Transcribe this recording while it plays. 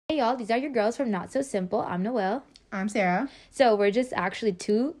Hey y'all, these are your girls from Not So Simple. I'm Noelle. I'm Sarah. So we're just actually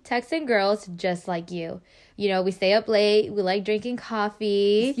two Texan girls just like you. You know, we stay up late, we like drinking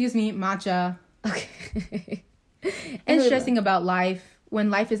coffee. Excuse me, matcha. Okay. And stressing about life when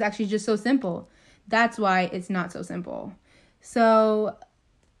life is actually just so simple. That's why it's not so simple. So,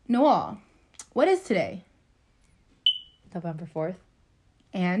 Noelle, what is today? November 4th.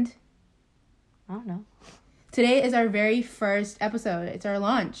 And I don't know. Today is our very first episode. It's our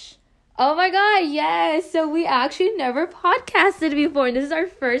launch. Oh my god, yes. So we actually never podcasted before. And this is our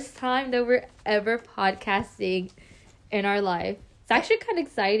first time that we're ever podcasting in our life. It's actually kind of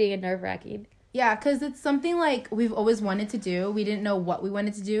exciting and nerve-wracking. Yeah, because it's something like we've always wanted to do. We didn't know what we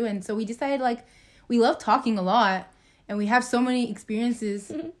wanted to do. And so we decided like we love talking a lot. And we have so many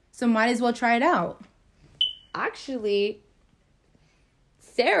experiences. So might as well try it out. Actually,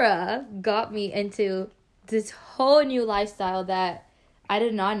 Sarah got me into this whole new lifestyle that I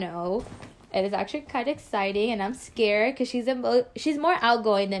did not know. And it's actually kind of exciting, and I'm scared because she's more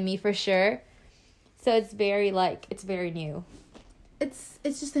outgoing than me for sure. So it's very new. It's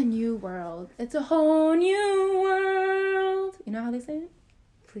just a new world. It's a whole new world. You know how they say it?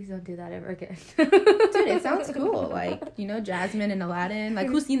 Please don't do that ever again. Dude, it sounds cool. Like, you know, Jasmine and Aladdin. Like,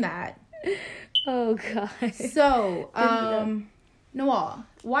 who's seen that? Oh, God. So, Noelle,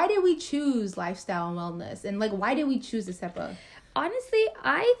 why did we choose lifestyle and wellness? And, like, why did we choose this episode? Honestly,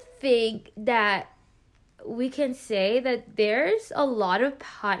 I think that we can say that there's a lot of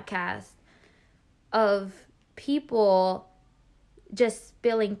podcasts of people just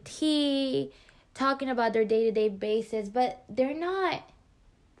spilling tea, talking about their day-to-day basis, but they're not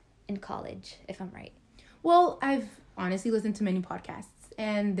in college, if I'm right. Well, I've honestly listened to many podcasts,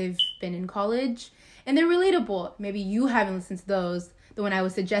 and they've been in college, and they're relatable. Maybe you haven't listened to those, the one I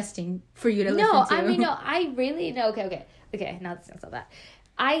was suggesting for you to listen to. I really know. Okay, now it's not so bad.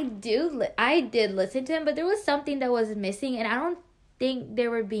 I did listen to him, but there was something that was missing, and I don't think they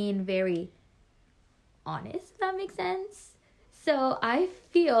were being very honest, if that makes sense. So I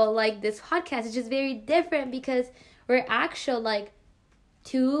feel like this podcast is just very different because we're actual like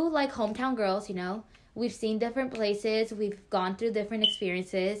two like hometown girls, you know. We've seen different places, we've gone through different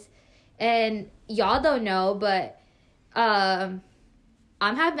experiences, and y'all don't know, but I'm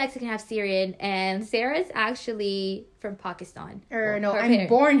half Mexican, half Syrian, and Sarah's actually from Pakistan. I'm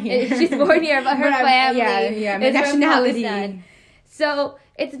born here. She's born here, but her family my is nationality. from Pakistan. So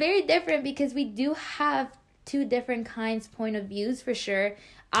it's very different because we do have two different kinds point of views for sure.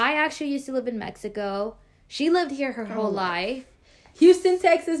 I actually used to live in Mexico. She lived here her whole life. Houston,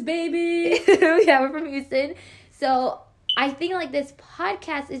 Texas, baby. Yeah, we're from Houston. So I think like this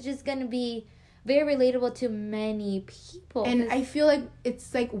podcast is just gonna be very relatable to many people. And I feel like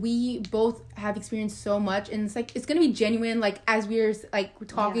it's like we both have experienced so much, and it's like it's gonna be genuine. Like as we're like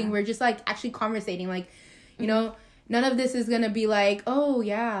talking, we're just like actually conversating. Like, you know, none of this is gonna be like, oh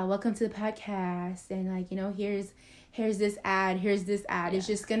yeah, welcome to the podcast, and like, you know, here's this ad, here's this ad. It's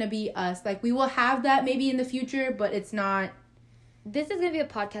just gonna be us. Like we will have that maybe in the future, but it's not. This is going to be a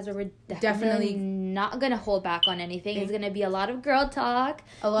podcast where we're definitely not going to hold back on anything. It's going to be a lot of girl talk.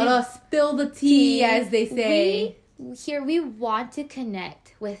 A lot of spill the tea, as they say. We want to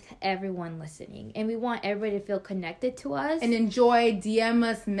connect with everyone listening. And we want everybody to feel connected to us. And enjoy, DM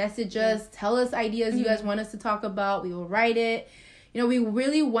us, message us, tell us ideas you guys want us to talk about. We will write it. You know, we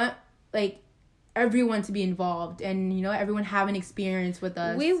really want, like, everyone to be involved. And, you know, everyone have an experience with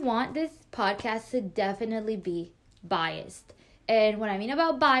us. We want this podcast to definitely be biased. And what I mean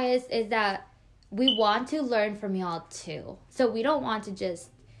about bias is that we want to learn from y'all too. So we don't want to just,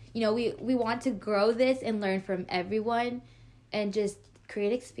 you know, we want to grow this and learn from everyone and just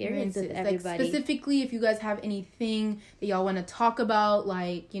create experience with everybody. Like specifically, if you guys have anything that y'all want to talk about,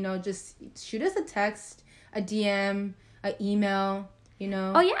 like, you know, just shoot us a text, a DM, an email, you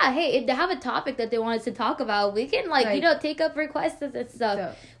know. Oh, yeah. Hey, if they have a topic that they want us to talk about, we can, like, you know, take up requests and stuff.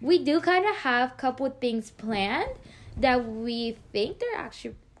 So, we do kind of have a couple of things planned that we think they're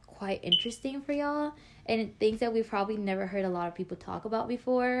actually quite interesting for y'all, and things that we've probably never heard a lot of people talk about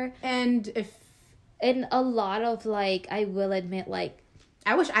before. And a lot of, like, I will admit, like,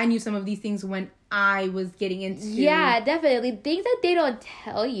 I wish I knew some of these things when I was getting into. Yeah, definitely. Things that they don't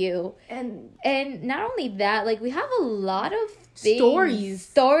tell you. And not only that, like, we have a lot of things.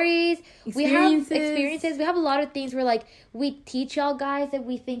 Stories. We have experiences. We have a lot of things where, like, we teach y'all guys that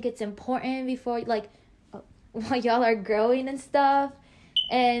we think it's important before, like, while y'all are growing and stuff.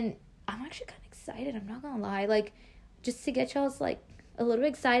 And I'm actually kind of excited, I'm not gonna lie. Like, just to get y'all's, like, a little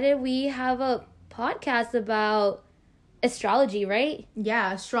excited, we have a podcast about astrology, right?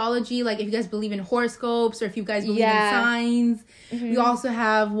 Yeah, astrology. Like if you guys believe in horoscopes or if you guys believe in signs. We also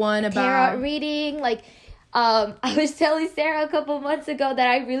have one about tarot reading. Like, I was telling Sarah a couple months ago that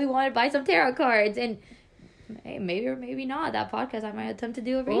I really want to buy some tarot cards, and maybe or maybe not. That podcast, I might attempt to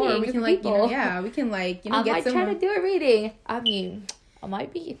do a reading. Or we can, like, people. we can, like, I might try to do a reading. I mean, I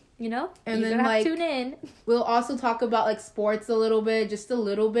might be, and then, like, tune in. We'll also talk about, like, sports a little bit, just a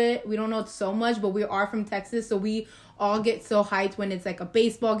little bit. We don't know so much, but we are from Texas, so we all get so hyped when it's, like, a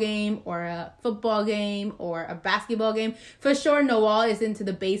baseball game or a football game or a basketball game. For sure, Noel is into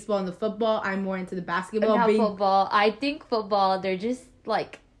the baseball and the football. I'm more into the basketball. Not football. I think football, they're just,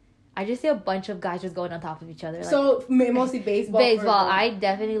 like, I just see a bunch of guys just going on top of each other. Like, so, mostly baseball. Baseball. I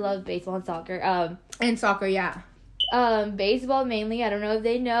definitely love baseball and soccer. And soccer, yeah. Baseball mainly. I don't know if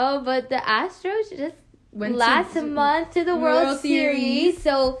they know, but the Astros just went last month to the World Series.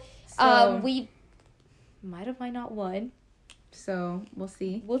 So we might not won. So, we'll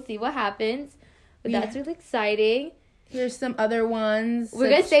see. We'll see what happens. But that's really exciting. Here's some other ones. We're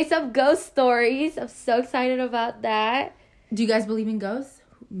going to say some ghost stories. I'm so excited about that. Do you guys believe in ghosts?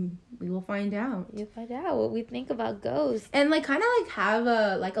 We will find out. You'll find out what we think about ghosts. And, like, kind of, like, have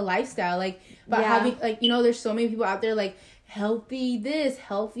a lifestyle. Like, but having, like, there's so many people out there, like, healthy this,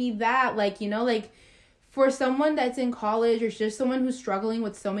 healthy that. Like, like, for someone that's in college or just someone who's struggling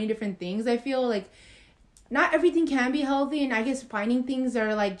with so many different things, I feel like not everything can be healthy. And I guess finding things that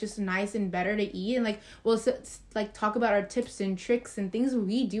are, like, just nice and better to eat. And, like, we'll, like, talk about our tips and tricks and things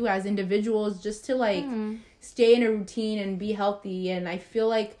we do as individuals just to, like, stay in a routine and be healthy. And I feel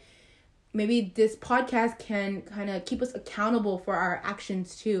like maybe this podcast can kind of keep us accountable for our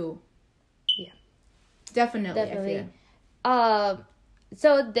actions too. Yeah. Definitely. So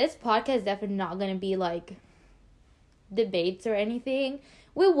this podcast is definitely not going to be like debates or anything.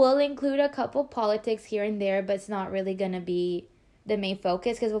 We will include a couple politics here and there, but it's not really going to be the main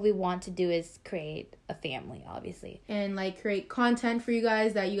focus, because what we want to do is create a family, obviously, and like create content for you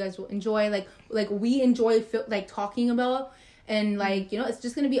guys that you guys will enjoy, like we enjoy like talking about, and like it's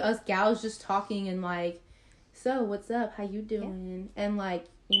just gonna be us gals just talking and like, so what's up, how you doing, and like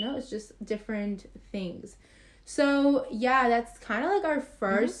it's just different things. So yeah, that's kind of like our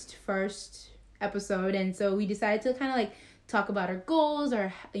first episode, and so we decided to kind of like talk about our goals,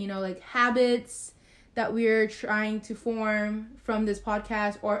 our like habits that we're trying to form from this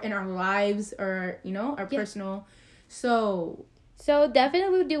podcast or in our lives, or our personal. So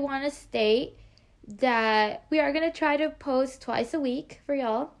definitely we do want to state that we are going to try to post twice a week for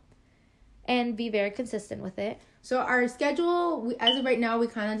y'all and be very consistent with it. So our schedule, as of right now, we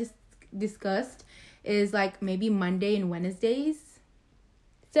kind of just discussed is like maybe Monday and Wednesdays.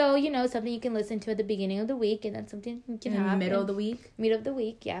 So, something you can listen to at the beginning of the week, and then something you can have in the middle of the week. Middle of the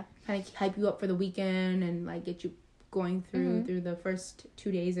week, yeah. Kind of hype you up for the weekend and, like, get you going through the first 2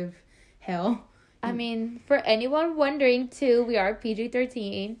 days of hell. I mean, for anyone wondering, too, we are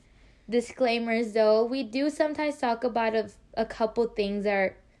PG-13. Disclaimers, though. We do sometimes talk about a couple things that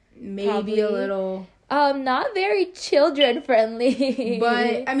are maybe probably a little... not very children friendly.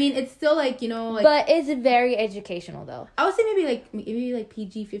 But I mean, it's still like, like, but it's very educational though. I would say maybe like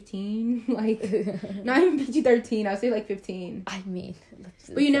PG-15, like not even PG-13. I would say like 15. I mean,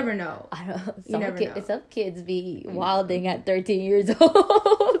 but you never know. I don't know. Some kids be wilding at 13 years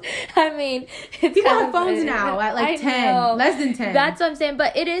old. I mean, people have phones now at like 10, less than 10. That's what I'm saying.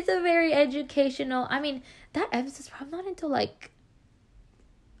 But it is a very educational. I mean, that episode's probably not until like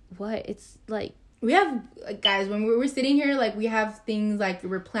what? It's like. We have, like, guys, when we're sitting here, like, we have things, like,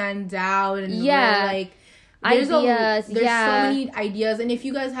 we're planned out, and we're, like, there's ideas, so many ideas, and if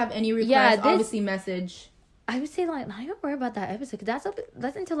you guys have any requests, obviously message. I would say, like, not even worry about that episode, because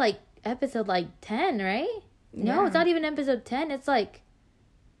that's until, like, episode, like, 10, right? Yeah. No, it's not even episode 10, it's, like,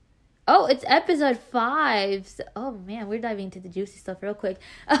 it's episode 5. So, oh, man, we're diving into the juicy stuff real quick.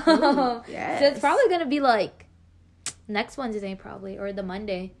 Ooh, yes. So it's probably gonna be, like, next Wednesday, probably, or the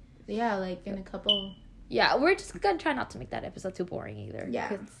Monday. Yeah, like in a couple. Yeah, we're just gonna try not to make that episode too boring either.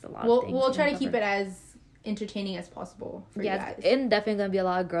 Yeah, it's a lot of things we'll try to keep it as entertaining as possible for you guys. And definitely gonna be a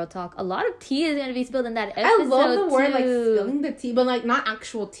lot of girl talk. A lot of tea is gonna be spilled in that episode. I love the word like spilling the tea, but like not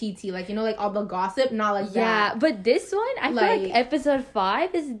actual tea, like like all the gossip, not like that. Yeah, but this one, I feel like episode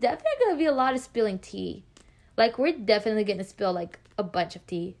 5 is definitely gonna be a lot of spilling tea. Like we're definitely gonna spill like a bunch of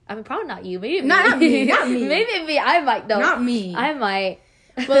tea. I mean, probably not you, maybe not me. Maybe me. I might though. Not me. I might.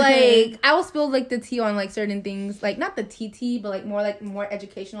 But like I will spill like the tea on like certain things, like not the tea, but like more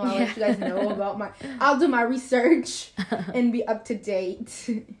educational. I'll let you guys know about I'll do my research and be up to date.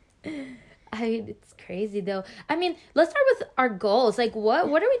 I mean, it's crazy though. I mean, let's start with our goals. Like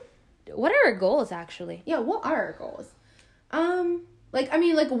what are our goals actually? Yeah, what are our goals? Like, I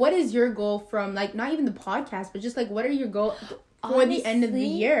mean, like, what is your goal from, like, not even the podcast, but just, like, what are your goals for the end of the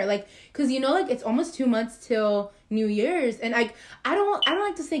year? Like, because, you know, like, it's almost 2 months till New Year's, and, like, I don't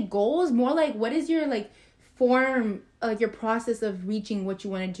like to say goals, more like, what is your, like, form, like, your process of reaching what you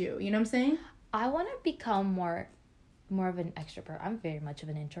want to do, you know what I'm saying? I want to become more of an extrovert. I'm very much of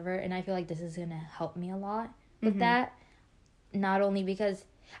an introvert, and I feel like this is going to help me a lot with that. Not only because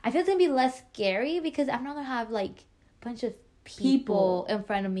I feel it's going to be less scary, because I'm not going to have, like, a bunch of people in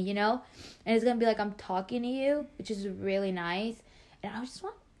front of me, you know, and it's gonna be like I'm talking to you, which is really nice. And I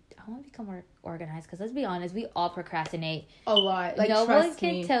want to become more organized, because let's be honest, we all procrastinate a lot. Like, no one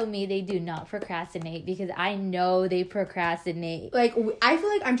can tell me they do not procrastinate, because I know they procrastinate. Like, I feel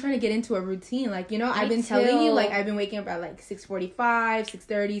like I'm trying to get into a routine. Like, you know, I've been telling you, like, I've been waking up at like 6:45,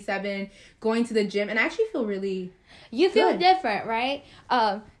 6:30, 7, going to the gym, and I actually feel really. You feel different, right?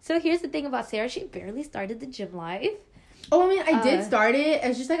 So here's the thing about Sarah: she barely started the gym life. Oh, I mean, I did start it.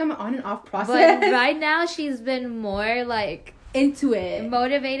 It's just like I'm an on and off process. But right now, she's been more like into it,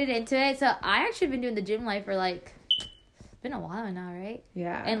 motivated into it. So I actually been doing the gym life for like it's been a while now, right?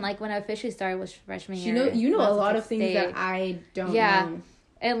 Yeah. And like when I officially started was freshman year. You know a lot of things that I don't know.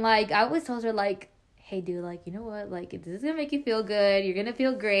 And like I always told her like, hey, dude, like, you know what? Like, this is gonna make you feel good. You're gonna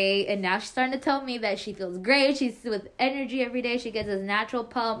feel great. And now she's starting to tell me that she feels great. She's with energy every day. She gets this natural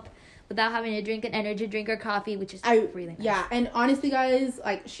pump without having to drink an energy drink or coffee, which is really nice. Yeah, and honestly, guys,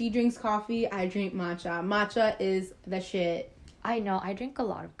 like, she drinks coffee, I drink matcha. Matcha is the shit. I know, I drink a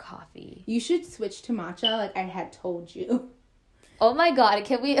lot of coffee. You should switch to matcha, like I had told you. Oh my god,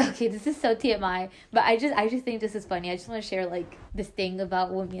 can we... Okay, this is so TMI, but I just think this is funny. I just want to share, like, this thing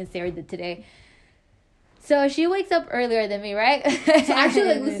about what me and Sarah did today. So, she wakes up earlier than me, right? So,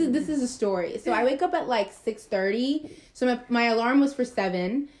 actually, like, this is a story. So, I wake up at, like, 6:30. So, my alarm was for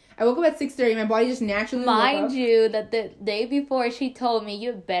 7. I woke up at 6:30. My body just naturally Mind you, that the day before she told me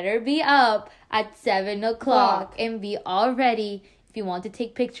you better be up at 7 o'clock and be all ready if you want to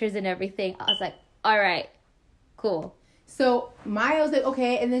take pictures and everything. I was like, all right, cool. So Maya was like,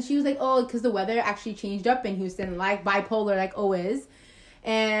 okay. And then she was like, oh, because the weather actually changed up in Houston, like bipolar, like always.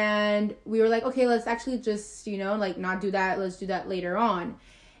 And we were like, okay, let's actually just, you know, like not do that. Let's do that later on.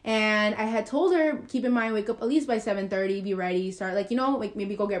 And I had told her, keep in mind, wake up at least by 7:30, be ready, start, like, you know, like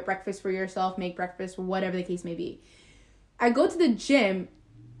maybe go get breakfast for yourself, make breakfast, whatever the case may be. I go to the gym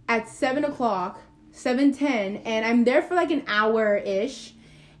at 7 o'clock, 7:10, and I'm there for like an hour-ish.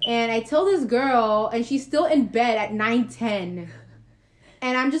 And I tell this girl, and she's still in bed at 9:10.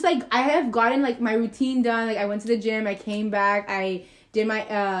 And I'm just like, I have gotten like my routine done. Like, I went to the gym, I came back, I did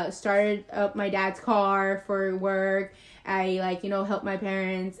my, started up my dad's car for work. I, like, you know, helped my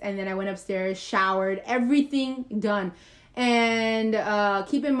parents, and then I went upstairs, showered, everything done. And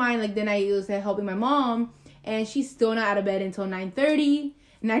keep in mind, like, then I was helping my mom, and she's still not out of bed until 9:30,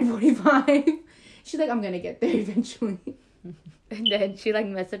 9:45. She's like, I'm gonna get there eventually. And then she, like,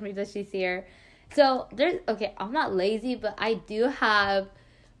 messaged me that she's here. So, I'm not lazy, but I do have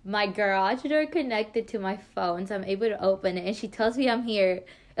my garage door connected to my phone, so I'm able to open it, and she tells me I'm here.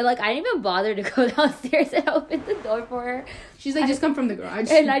 And, like, I didn't even bother to go downstairs and open the door for her. She's like, just come from the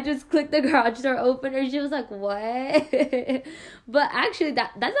garage. And I just clicked the garage door opener. She was like, what? But actually,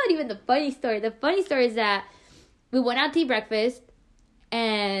 that's not even the funny story. The funny story is that we went out to eat breakfast.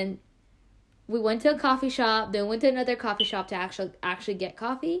 And we went to a coffee shop. Then went to another coffee shop to actually get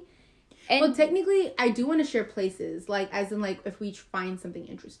coffee. And well, technically, I do want to share places. Like, as in, like, if we find something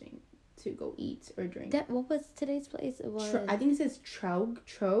interesting to go eat or drink. What was today's place? It was I think it says Trogue.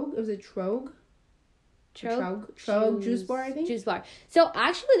 It was a Trogue. Trogue Juice Bar, I think. Juice Bar. So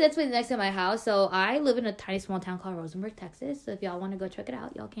actually, that's what's next to my house. So I live in a tiny small town called Rosenberg, Texas. So if y'all want to go check it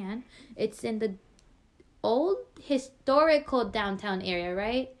out, y'all can. It's in the old historical downtown area,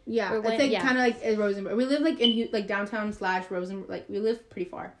 right? Yeah, it's like kind of like in Rosenberg. We live like in like downtown / Rosenberg. Like, we live pretty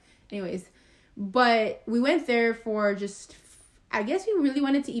far. Anyways, but we went there for just, I guess we really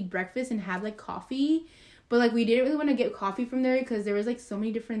wanted to eat breakfast and have, like, coffee. But, like, we didn't really want to get coffee from there because there was, like, so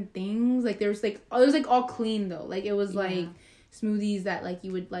many different things. Like, there was, like, it was, like, all clean, though. Like, it was, like, smoothies that, like,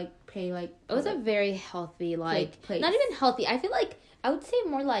 you would, like, pay, like... It was a very healthy, like... Place. Not even healthy. I feel like, I would say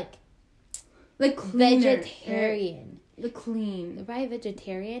more, like... Like, cleaner. Vegetarian. Like, clean. Right,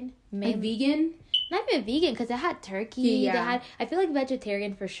 vegetarian. Like, vegan? Not even vegan, because it had turkey. Yeah. I feel like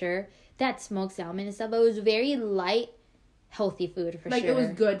vegetarian for sure. That smoked salmon and stuff, but it was very light, healthy food for sure. Like, it was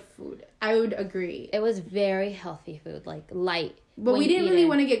good food. I would agree. It was very healthy food, like light. But when we you didn't eat really it.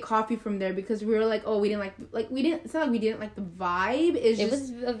 want to get coffee from there because we were like, oh, we didn't we didn't. It's not like we didn't like the vibe. It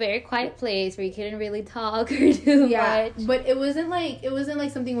was a very quiet place where you couldn't really talk or do much. But it wasn't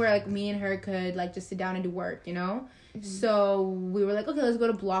like something where like me and her could like just sit down and do work, you know. Mm-hmm. So we were like, okay, let's go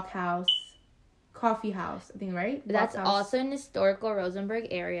to Blockhouse Coffee House, I think, right? That's Blockhouse. also in historical Rosenberg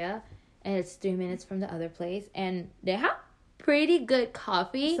area, and it's 3 minutes from the other place, and they have pretty good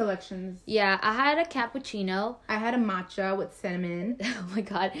coffee Selections. Yeah, I had a cappuccino. I had a matcha with cinnamon. Oh my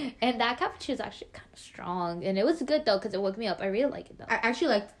god, and that cappuccino is actually kind of strong, and it was good though because it woke me up. I really like it though. I actually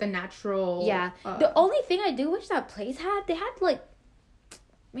liked the natural. Yeah, the only thing I do wish that place had, they had like,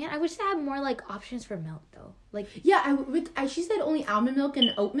 man, I wish they had more like options for milk though. Like, yeah, she said only almond milk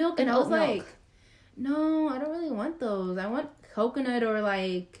and oat milk, and I was oat milk. like, no, I don't really want those. I want coconut or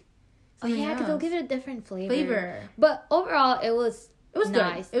like. oh yeah, else. because they'll give it a different flavor. Flavor. But overall, it was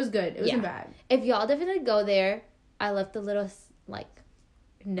nice. Good. It was good. It wasn't bad. If y'all definitely go there, I left a little like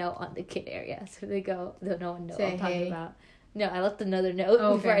note on the kid area, so they go. They'll know what Say I'm talking hey. about. No, I left another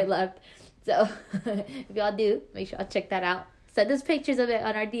note before I left. So if y'all do, make sure y'all check that out. Send us pictures of it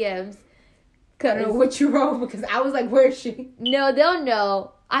on our DMs. I don't know what you wrote because I was like, where is she? No, they'll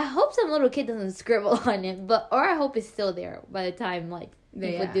know. I hope some little kid doesn't scribble on it, or I hope it's still there by the time like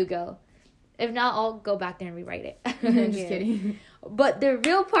people do go. If not, I'll go back there and rewrite it. I'm just kidding. But the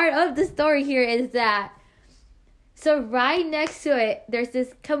real part of the story here is that, so right next to it, there's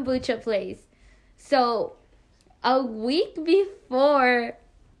this kombucha place. So a week before,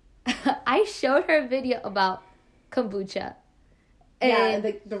 I showed her a video about kombucha. And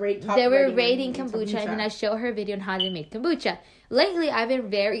they were rating kombucha, and then I showed her a video on how to make kombucha. Lately, I've been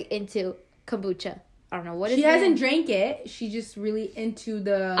very into kombucha. I don't know what she hasn't drank it. She's just really into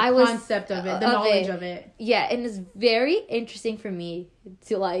the concept of it, the knowledge of it. Yeah, and it's very interesting for me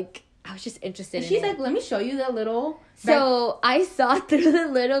to like. I was just interested. And she's like, "Let me show you the little." So I saw through the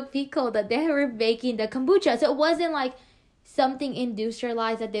little peephole that they were making the kombucha. So it wasn't like something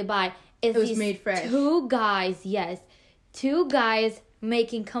industrialized that they buy. It was made fresh. Two guys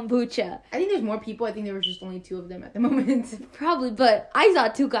making kombucha. I think there's more people. I think there were just only 2 of them at the moment. Probably, but I saw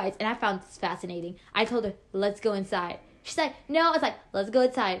 2 guys, and I found this fascinating. I told her, let's go inside. She's like, no. I was like, let's go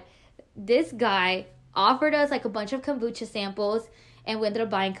inside. This guy offered us like a bunch of kombucha samples, and we ended up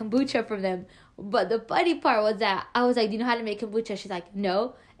buying kombucha from them. But the funny part was that I was like, do you know how to make kombucha? She's like,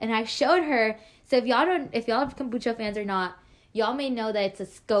 no. And I showed her. So if y'all have kombucha fans or not, y'all may know that it's a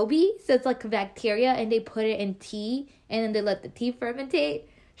SCOBY. So it's like a bacteria, and they put it in tea, and then they let the tea fermentate.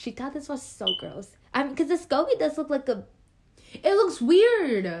 She thought this was so gross. I mean, because the SCOBY does look like a... It looks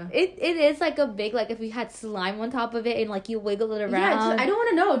weird. It is like a big, like if you had slime on top of it and like you wiggle it around. Yeah, I don't want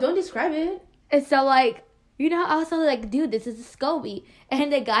to know. Don't describe it. And so like, you know, I was like, dude, this is a SCOBY.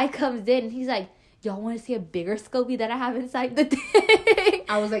 And the guy comes in and he's like, y'all want to see a bigger SCOBY that I have inside the thing?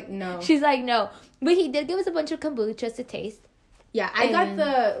 I was like, no. She's like, no. But he did give us a bunch of kombuchas to taste. Yeah, I got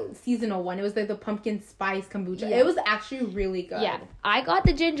the seasonal one. It was like the pumpkin spice kombucha. Yeah. It was actually really good. Yeah, I got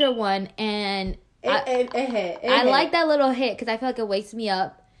the ginger one, and it hit. I like that little hit because I feel like it wakes me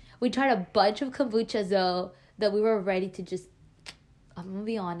up. We tried a bunch of kombuchas though that we were ready to just. I'm gonna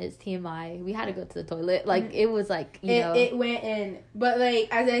be honest, TMI. We had to go to the toilet. Like it was like it went in, but like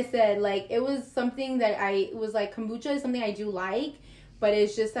as I said, like it was something that kombucha is something I do like. But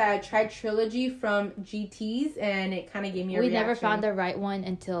it's just that I tried Trilogy from GT's, and it kind of gave me a reaction. We never found the right one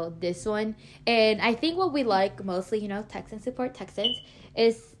until this one. And I think what we like mostly, Texans support Texans,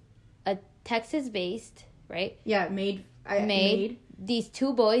 is a Texas-based, right? Yeah, made. These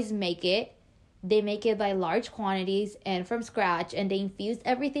 2 boys make it. They make it by large quantities and from scratch, and they infuse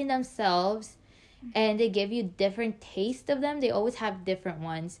everything themselves. And they give you different taste of them. They always have different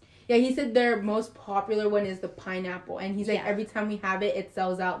ones. Yeah, he said their most popular one is the pineapple. And he's like, every time we have it, it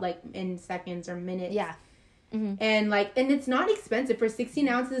sells out, like, in seconds or minutes. Yeah. Mm-hmm. And it's not expensive. For 16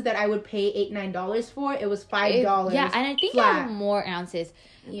 ounces that I would pay $8-9 for, it was $5. Yeah, and I think you have more ounces.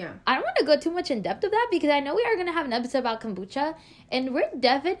 Yeah. I don't want to go too much in depth of that because I know we are going to have an episode about kombucha. And we're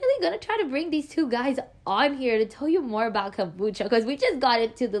definitely going to try to bring these 2 guys on here to tell you more about kombucha. Because we just got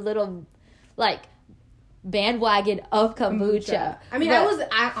into the little, like... bandwagon of kombucha. I mean, I was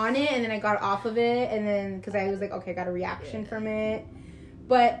on it and then I got off of it, and then because I was like, okay, I got a reaction from it.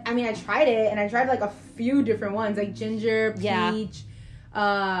 But I mean, I tried it, and I tried like a few different ones, like ginger, peach,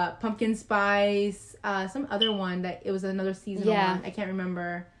 pumpkin spice, some other one that it was another seasonal one. I can't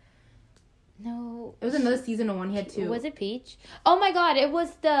remember. No, it was another seasonal one. He had 2. Was it peach? Oh my god, it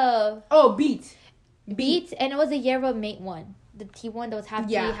was the beet, and it was a yerba mate one. The tea one that was half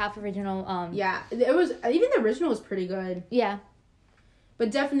tea, half original. Yeah, it was even the original was pretty good. Yeah,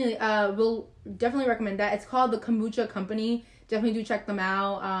 but definitely, we'll definitely recommend that. It's called the Kombucha Company. definitely do check them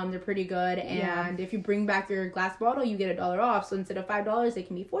out. They're pretty good. And if you bring back your glass bottle, you get $1 off. So instead of $5, it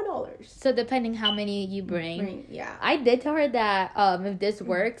can be $4. So depending how many you bring. Yeah. I did tell her that if this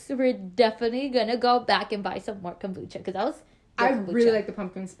works, we're definitely gonna go back and buy some more kombucha because I really like the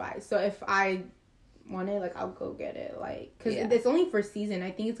pumpkin spice. So if I want it, like, I'll go get it, like, because it's only for season.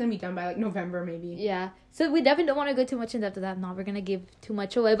 I think it's gonna be done by like November maybe. Yeah, so we definitely don't want to go too much in depth of that. Not we're gonna give too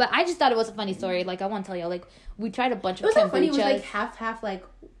much away, but I just thought it was a funny story. Like, I want to tell y'all, like, we tried a bunch of kombuchas. It was funny. It was like half, like,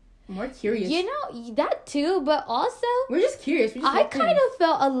 more curious. You know, that too, but also we're just curious. I kind of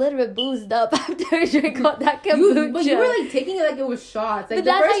felt a little bit boozed up after drinking all that kombucha. But you were like taking it like it was shots. Like, but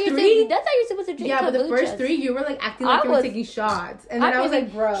that's how you're supposed to drink. Yeah, but the first 3 you were like acting like you were taking shots, and then I was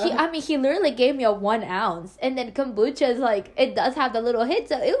like, bro. He literally gave me a 1 ounce, and then kombucha is like, it does have the little hit,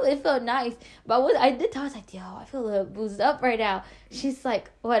 so it felt nice. But what I did tell her, I was like, yo, I feel a little boozed up right now. She's like,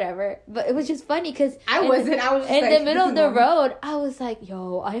 whatever. But it was just funny because I was just in the middle of the road. I was like,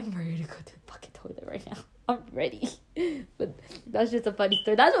 yo, I'm ready to go to the fucking toilet right now. I'm ready. But that's just a funny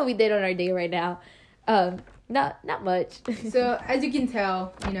story. That's what we did on our day right now. Not much. So as you can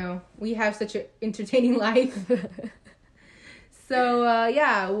tell, you know, we have such an entertaining life.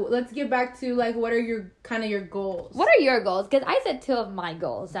 So let's get back to like, what are your goals? What are your goals? Because I said 2 of my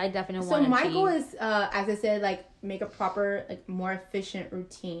goals. I definitely want to So my achieve. goal is, as I said, like, make a proper, like, more efficient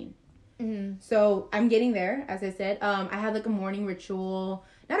routine. Mm-hmm. So I'm getting there. As I said, I have like a morning ritual.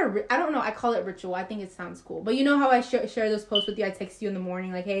 I don't know. I call it ritual. I think it sounds cool. But you know how I share those posts with you? I text you in the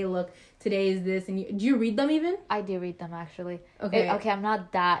morning like, hey, look, today is this. And do you read them even? I do read them, actually. Okay. Okay, I'm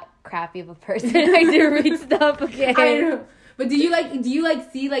not that crappy of a person. I do read stuff, okay? I know. But do you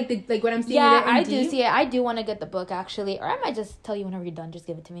see like what I'm seeing? Yeah, I do see it. I do want to get the book, actually. Or I might just tell you whenever you're done. Just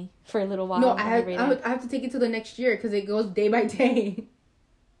give it to me for a little while. No, I have to take it to the next year because it goes day by day.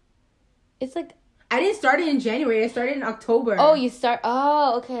 It's like... I didn't start it in January. I started in October. Oh, you start...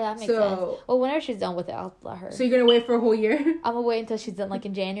 Oh, okay. That makes sense. Well, whenever she's done with it, I'll let her. So you're going to wait for a whole year? I'm going to wait until she's done, like,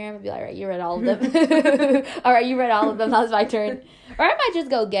 in January. I'm going to be like, all right, you read all of them. All right, you read all of them. That was my turn. Or I might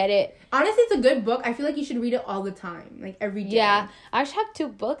just go get it. Honestly, it's a good book. I feel like you should read it all the time. Like, every day. Yeah. I actually have 2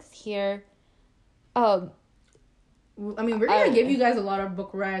 books here. I mean, we're going to give you guys a lot of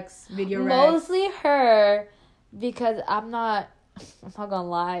book recs, video recs. Mostly her, because I'm not gonna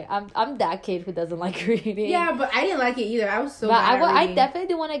lie. I'm that kid who doesn't like reading. Yeah, but I didn't like it either. I was so but bad at reading. I definitely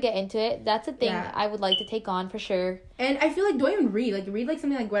do want to get into it. That's a thing I would like to take on for sure. And I feel like, don't even read. Like, read like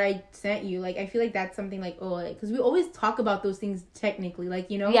something like what I sent you. Like, I feel like that's something like, because we always talk about those things technically, like,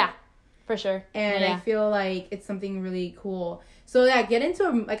 you know? Yeah, for sure. And I feel like it's something really cool. So yeah, get into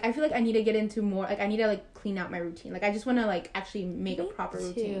like, I feel like I need to get into more. Like, I need to like clean out my routine. Like, I just want to like actually make a proper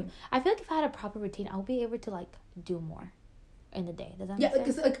routine. I feel like if I had a proper routine, I'll be able to like do more in the day. Does that make sense? Yeah,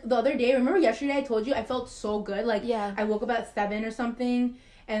 because like the other day, remember yesterday I told you I felt so good. Like, I woke up at 7 or something,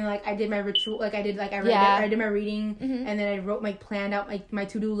 and like I did my ritual. Like I did I did my reading, and then I wrote planned out like my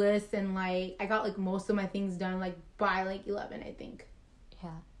to-do list, and like I got like most of my things done like by like 11, I think. Yeah,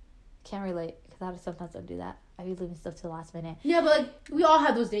 can't relate because sometimes I do that. I be leaving stuff to the last minute. Yeah, but like we all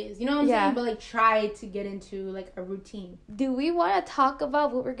have those days, you know what I'm saying? But like try to get into like a routine. Do we want to talk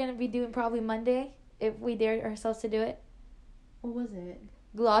about what we're gonna be doing probably Monday if we dare ourselves to do it? What was it?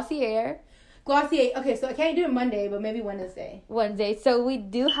 Glossier. Okay, so I can't do it Monday, but maybe Wednesday. So we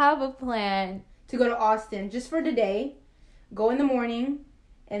do have a plan to go to Austin just for today. Go in the morning,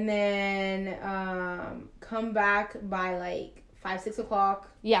 and then come back by like 5-6 o'clock.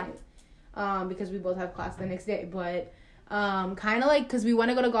 Yeah. Because we both have class the next day, but kind of like because we want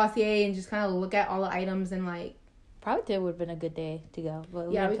to go to Glossier and just kind of look at all the items and like. Probably today would have been a good day to go, but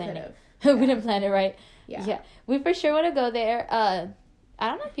we could have. We didn't plan it right. Yeah. We for sure want to go there. I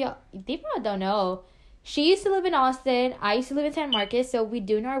don't know if they probably don't know. She used to live in Austin. I used to live in San Marcos, so we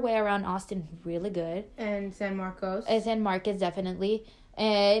do know our way around Austin really good. And San Marcos. And San Marcos, definitely.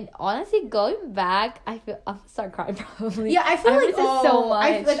 And honestly, going back, I'm start crying probably. Yeah, I feel like so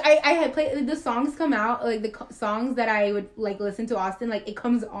much. I had played like, the songs come out like the songs that I would like listen to Austin, like it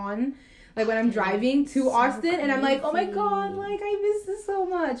comes on like when I'm driving to Austin, crazy. And I'm like, oh my god, like I miss this so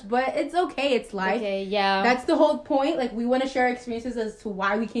much. But it's okay, it's life. Okay, yeah. That's the whole point. Like we want to share experiences as to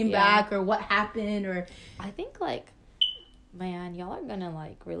why we came back or what happened or. I think like. Man, y'all are gonna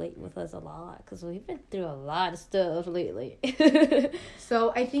like relate with us a lot because we've been through a lot of stuff lately.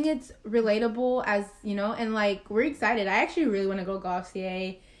 So I think it's relatable, as you know, and like we're excited. I actually really want to go to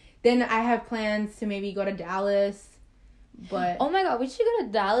Glossier. Then I have plans to maybe go to Dallas, but oh my god, we should go to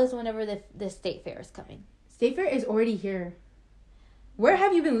Dallas whenever the state fair is coming. State fair is already here. Where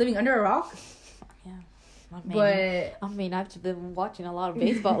have you been living, under a rock? Yeah. But I mean, I've been watching a lot of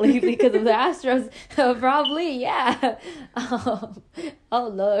baseball lately because of the Astros. Probably, yeah. Oh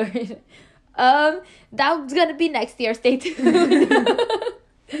Lord. That's gonna be next year. Stay tuned.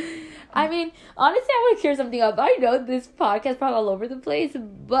 I mean, honestly, I want to clear something up. I know this podcast probably all over the place,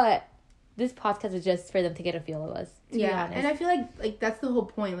 but this podcast is just for them to get a feel of us. Yeah, and I feel like that's the whole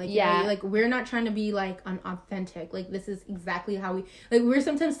point. Like, yeah, you know, like we're not trying to be like unauthentic. Like, this is exactly how we like. We're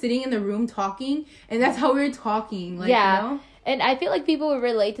sometimes sitting in the room talking, and that's how we're talking. Like, yeah, you know? And I feel like people would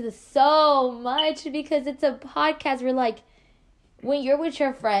relate to this so much because it's a podcast where like when you're with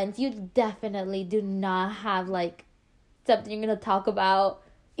your friends, you definitely do not have like something you're gonna talk about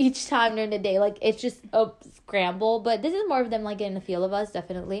each time during the day. Like, it's just a scramble. But this is more of them like getting a feel of us,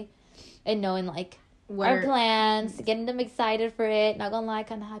 definitely, and knowing like our plans, getting them excited for it. Not gonna lie,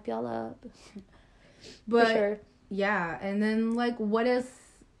 kind of hype y'all up. But for sure. Yeah, and then like what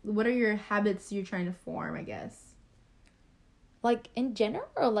are your habits you're trying to form, I guess? Like in general,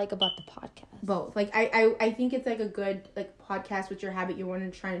 or like about the podcast? Both. Like I think it's like a good like podcast. What's your habit you want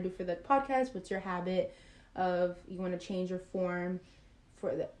to try to do for the podcast? What's your habit of you want to change your form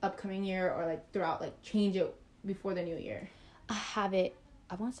for the upcoming year, or like throughout, like change it before the new year? A habit.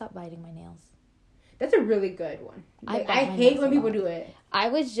 I want to stop biting my nails. That's a really good one. Like, I hate when people do it. I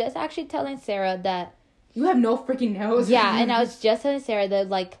was just actually telling Sarah that you have no freaking nails. Yeah, and I was just telling Sarah that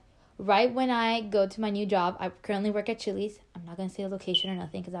like right when I go to my new job, I currently work at Chili's. I'm not gonna say a location or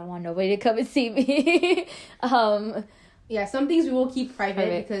nothing because I don't want nobody to come and see me. Yeah, some things we will keep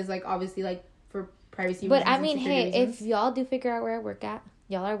private because like obviously like for privacy. But I mean, hey, reasons. if y'all do figure out where I work at,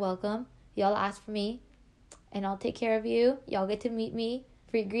 y'all are welcome. Y'all ask for me, and I'll take care of you. Y'all get to meet me.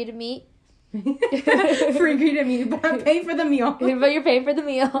 Free agree to meet. Free agree to meet, but I'm paying for the meal. But you're paying for the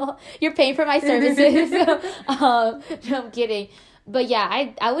meal. You're paying for my services. No, I'm kidding. But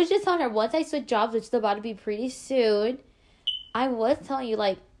yeah, I was just telling her once I switch jobs, which is about to be pretty soon, I was telling you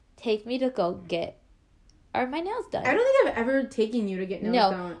like take me to go get my nails done. I don't think I've ever taken you to get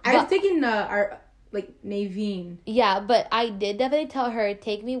nails done. I've taken our like Naveen. Yeah, but I did definitely tell her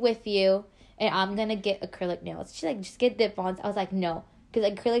take me with you, and I'm gonna get acrylic nails. She's like just get dip-ons. I was like no. Because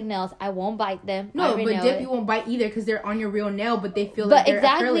acrylic nails, I won't bite them. No, but dip you won't bite either because they're on your real nail, but they feel like they're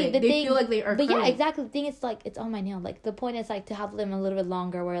acrylic. They feel like they are acrylic. But yeah, exactly. The thing is, like, it's on my nail. Like, the point is, like, to have them a little bit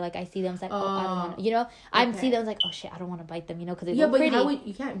longer where, like, I see them, it's like, I don't want to, you know? I see them, it's like, oh, shit, I don't want to bite them, you know? Because they look pretty. Yeah, but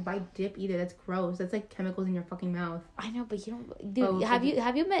you can't bite dip either. That's gross. That's, like, chemicals in your fucking mouth. I know, but you don't... Dude, have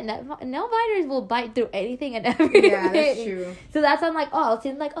you met... Nail biters will bite through anything and everything. Yeah, that's true. So that's, I'm like, oh, I'll see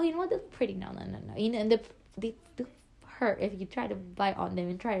them, like, oh, you know what? They're pretty. No. You know, and they hurt if you try to bite on them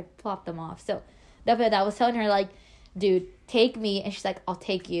and try to plop them off. So definitely I was telling her like, dude, take me, and she's like, I'll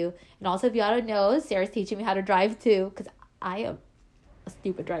take you. And also, if y'all don't know, Sarah's teaching me how to drive too, because I am a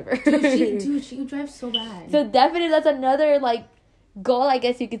stupid driver. Dude, she drives so bad. So definitely that's another like goal, I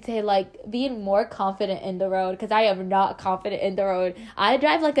guess you could say, like being more confident in the road, because I am not confident in the road. I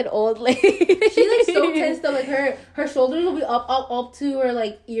drive like an old lady. She's like so tense though, like her shoulders will be up to her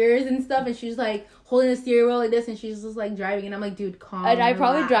like ears and stuff, and she's like holding the steering wheel like this, and she's just like driving, and I'm like, dude, calm. And I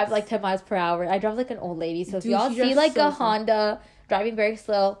probably drive like 10 miles per hour. I drive like an old lady. So if y'all see like a Honda driving very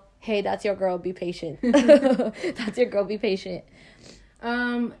slow, hey, that's your girl, be patient. That's your girl, be patient.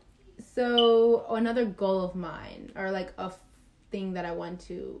 So another goal of mine, or like a thing that I want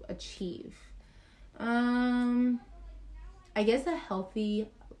to achieve, I guess a healthy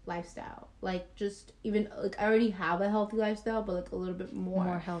lifestyle. Like, just even like I already have a healthy lifestyle, but like a little bit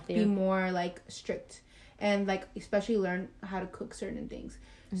more healthier, be more like strict, and like especially learn how to cook certain things.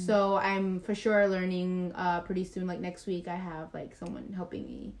 So I'm for sure learning pretty soon. Like next week I have like someone helping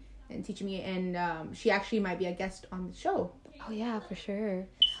me and teaching me, and she actually might be a guest on the show. Oh yeah, for sure.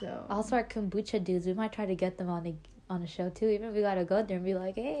 So also our kombucha dudes, we might try to get them on the show too. Even if we gotta go there and be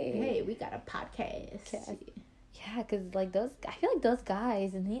like, hey, we got a podcast. Yeah, because like I feel like those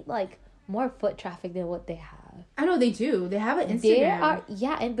guys need like more foot traffic than what they have. I know they do. They have an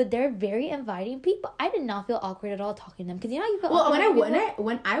Instagram. But they're very inviting people. I did not feel awkward at all talking to them, because you know you feel. Well, when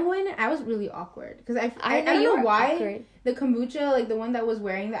I went, I was really awkward because I don't know why. Awkward. The kombucha, like the one that was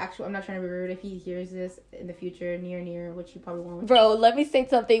wearing the actual. I'm not trying to be rude. If he hears this in the future, near, which he probably won't. Bro, let me say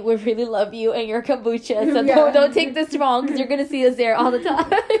something. We really love you and your kombucha, so don't take this wrong, because you're gonna see us there all the time.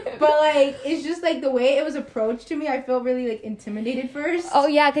 But like, it's just like the way it was approached to me. I felt really like intimidated first. Oh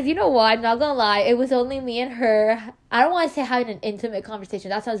yeah, because you know what? I'm not gonna lie. It was only me and her. I don't want to say having an intimate conversation.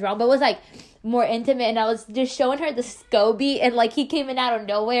 That sounds wrong, but it was like more intimate, and I was just showing her the SCOBY, and like he came in out of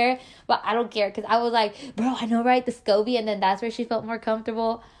nowhere, but I don't care, because I was like, bro, I know, right, the SCOBY, and then that's where she felt more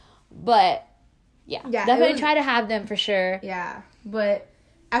comfortable. But yeah definitely try to have them for sure. Yeah, but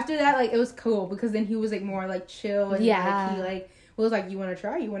after that, like, it was cool because then he was like more like chill and like he like was like, you want to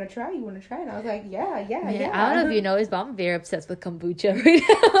try, and I was like, yeah. I don't know if you noticed, but I'm very obsessed with kombucha right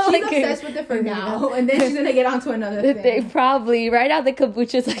now. She's obsessed with it for now, and then she's gonna get onto another thing. Probably right now the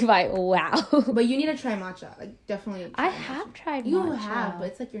kombucha is like my wow. But you need to try matcha, like definitely. I have tried matcha. You have, but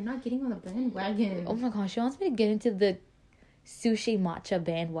it's like you're not getting on the bandwagon. Oh my gosh, she wants me to get into the sushi matcha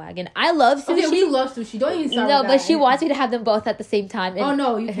bandwagon. I love sushi. Okay, we love sushi. Don't even start with that. But she wants me to have them both at the same time. Oh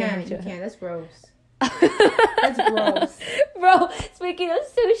no, you can't. That's gross. That's gross. Bro, speaking of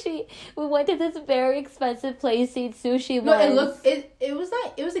sushi, we went to this very expensive place to eat sushi. No,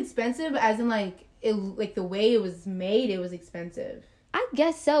 it was expensive as in like the way it was made, it was expensive. I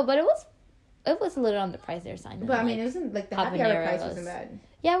guess so, but it was a little on the pricier side. But I mean, it wasn't like the happy hour price wasn't bad.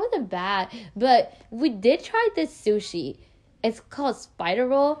 Yeah, it wasn't bad. But we did try this sushi. It's called spider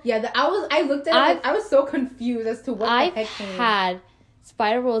roll. Yeah, I looked at it. I was so confused as to what the heck. I've had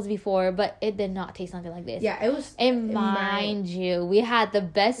spider rolls before, but it did not taste something like this. Yeah, it was. And mind you, we had the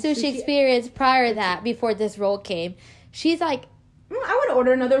best sushi experience prior to that before this roll came. She's like, I want to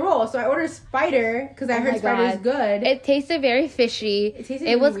order another roll, so I ordered spider because I heard spider is good. It tasted very fishy.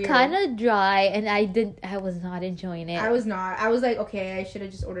 It was kind of dry, and I was not enjoying it. I was not. I was like, okay, I should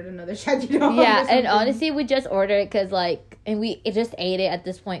have just ordered another shaggy. Yeah, and honestly, we just ordered it because and we just ate it at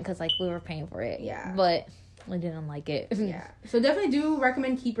this point because we were paying for it. Yeah, but we didn't like it. Yeah, so definitely do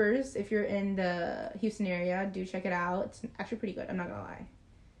recommend Keepers if you're in the Houston area. Do check it out. It's actually pretty good. I'm not gonna lie.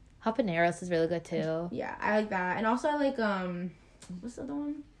 Habaneros is really good too. Yeah, I like that, and also I like what's the other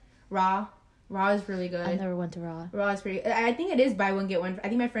one? Raw is really good. I never went to Raw. Raw is pretty. I think it is buy one get one. I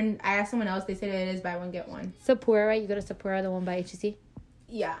think my friend. I asked someone else. They said it is buy one get one. Sapporo, right? You go to Sapporo, the one by HEC.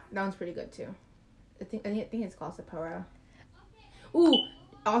 Yeah, that one's pretty good too. I think it's called Sapporo. Ooh,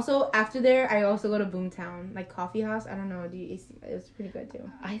 also after there, I also go to Boomtown, like coffee house. I don't know. It's pretty good too.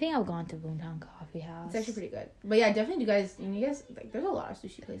 I think I've gone to Boomtown Coffee House. It's actually pretty good. But yeah, definitely, you guys like. There's a lot of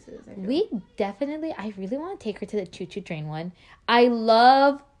sushi places. I really want to take her to the Choo Choo Train one. I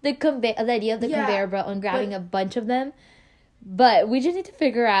love the idea of the conveyor belt and grabbing a bunch of them. But we just need to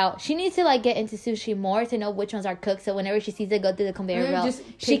figure out. She needs to get into sushi more to know which ones are cooked. So whenever she sees it go through the conveyor belt,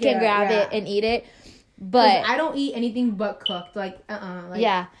 she can grab it and eat it. But I don't eat anything but cooked.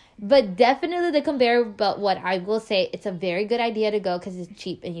 Yeah, but definitely the conveyor belt. What I will say, it's a very good idea to go because it's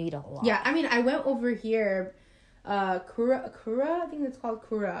cheap and you eat a lot. Yeah, I mean, I went over here, Kura. I think it's called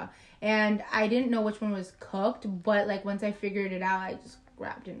Kura, and I didn't know which one was cooked. But once I figured it out, I just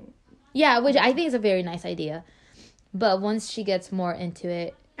grabbed it. Yeah, which I think is a very nice idea. But once she gets more into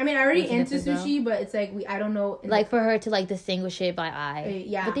it. I mean, I already into sushi, but it's I don't know. For her to distinguish it by eye.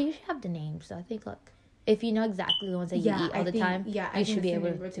 Yeah. But they usually have the names, so I think if you know exactly the ones that you eat all the time, you should be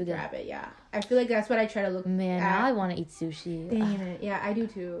able to grab it. Yeah, I feel like that's what I try to look. Man, now I want to eat sushi. Dang it! Yeah, I do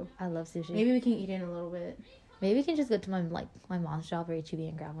too. I love sushi. Maybe we can eat in a little bit. Maybe we can just go to my mom's shop or HEB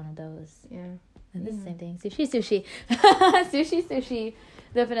and grab one of those. Yeah, and it's the same thing. Sushi, sushi.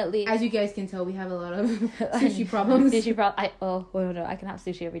 Definitely. As you guys can tell, we have a lot of sushi problems. I can have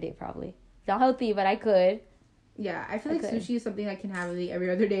sushi every day probably. It's not healthy, but I could. Yeah, I feel like sushi is something I can have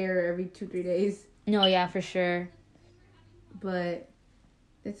every other day or every 2-3 days. No, yeah, for sure. But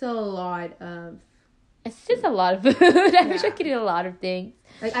it's a lot of... It's just a lot of food. I wish I could eat a lot of things.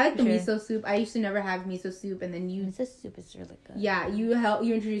 I like the miso soup. I used to never have miso soup, and then miso soup is really good. Yeah, you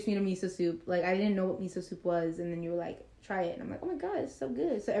introduced me to miso soup. I didn't know what miso soup was, and then you were like, try it. And I'm like, oh my god, it's so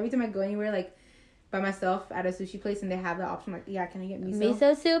good. So every time I go anywhere, by myself at a sushi place and they have the option, can I get miso?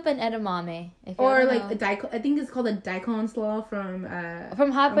 Miso soup and edamame. Or a daikon. I think it's called a daikon slaw from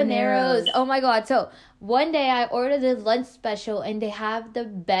Habaneros. Oh my god. So one day I ordered the lunch special and they have the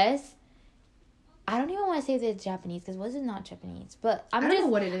best. I don't even want to say that it's Japanese because was it not Japanese? But I don't know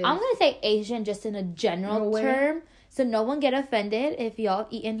what it is. I'm gonna say Asian just in a general term. So no one get offended if y'all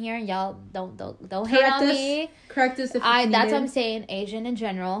eat in here and y'all don't hate on me. Correct us if that's what I'm saying. Asian in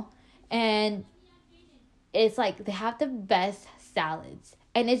general. And it's they have the best salads.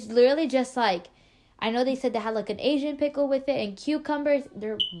 And it's literally just I know they said they had an Asian pickle with it and cucumbers.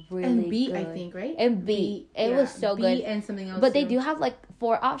 They're really and beet, good. I think, right? And beet. It was so good. Beet and something else. But they do have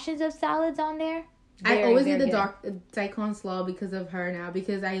 4 options of salads on there. I always get the daikon slaw because of her now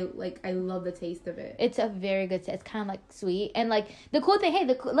because I love the taste of it. It's a very good taste. It's kind of sweet and the cool thing. Hey,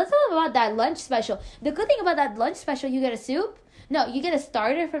 let's talk about that lunch special. The good thing about that lunch special, you get a soup. No, you get a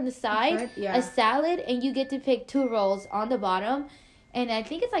starter from the side, a salad, and you get to pick 2 rolls on the bottom, and I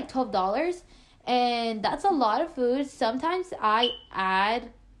think it's $12, and that's a lot of food. Sometimes I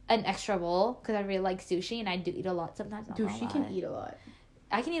add an extra bowl because I really like sushi and I do eat a lot sometimes. Dude, she can eat a lot.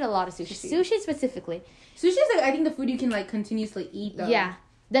 I can eat a lot of sushi. Sushi specifically. Sushi is I think the food you can continuously eat though. Yeah.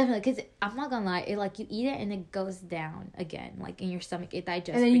 Definitely, because I'm not gonna lie, it like you eat it and it goes down again, like in your stomach. It digests.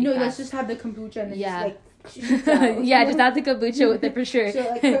 And then you know, pretty let's fast. just have the kombucha and then Yeah. just like shoots out. Yeah, just have the kombucha with it for sure. So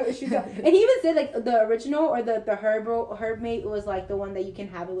like shoots out. And he even said like the original or the herb mate was like the one that you can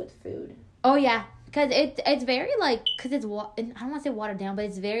have it with food. Oh yeah, because it's very like because it's I don't want to say watered down, but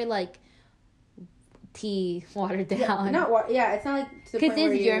it's very like tea watered down. Yeah, it's not like to the Because point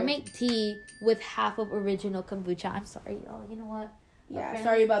where it's you Yermake tea with half of original kombucha. I'm sorry, y'all. You know what? Yeah, Apparently-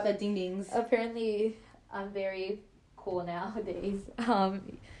 sorry about that ding dings. Apparently, I'm very cool nowadays.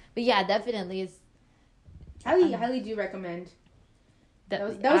 But yeah, definitely is. Highly do recommend. That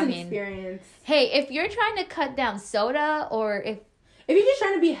was an experience. Hey, if you're trying to cut down soda or if If you're just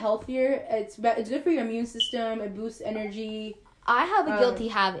trying to be healthier, it's good for your immune system. It boosts energy. I have a guilty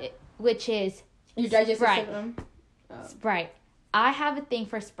habit, which is Your digestive Sprite. system. Sprite. I have a thing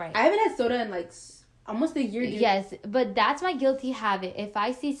for Sprite. I haven't had soda in like almost a year. Dude. Yes, but that's my guilty habit. If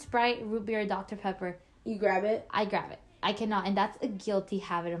I see Sprite, root beer, Dr. Pepper, You grab it. I grab it. I cannot, and that's a guilty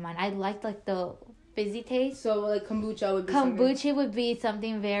habit of mine. I like the fizzy taste. So like kombucha would be something. Kombucha would be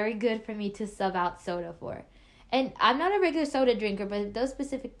something very good for me to sub out soda for. And I'm not a regular soda drinker, but those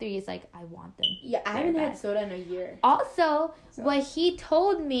specific three is like, I want them. Yeah, I haven't had soda in a year. Also, what he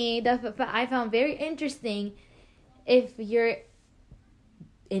told me that I found very interesting, if you're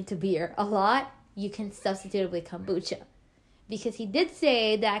into beer a lot, you can substitute it with kombucha. Because he did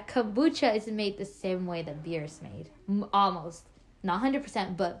say that kombucha is made the same way that beer is made. Almost. Not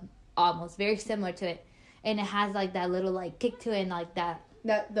 100%, but almost. Very similar to it. And it has like that little like kick to it and like that.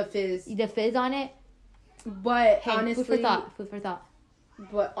 The fizz. The fizz on it. But Hey, honestly, food for thought.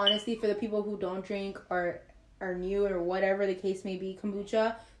 But honestly, for the people who don't drink or are new or whatever the case may be,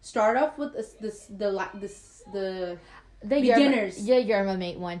 kombucha, start off with the beginners. Yerma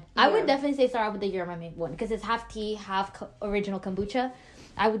mate one. I Yeah. would definitely say start with the Yerma mate one because it's half tea, half original kombucha.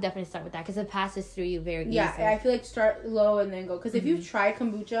 I would definitely start with that because it passes through you very easily. Yeah, I feel like start low and then go. Because if you've tried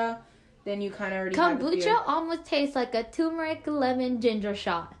kombucha, then you kind of already have the Kombucha fear. almost tastes like a turmeric, lemon, ginger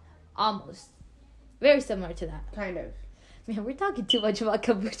shot. Almost. Very similar to that. Kind of. Man, we're talking too much about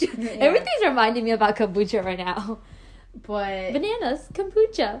kombucha. Yeah. Everything's reminding me about kombucha right now. But Bananas,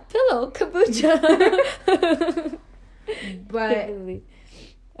 kombucha. Pillow, kombucha. but Definitely.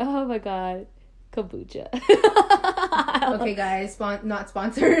 Oh my god. Kombucha. okay, guys, not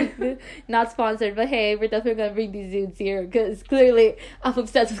sponsored. Not sponsored, but hey, we're definitely gonna bring these dudes here because clearly I'm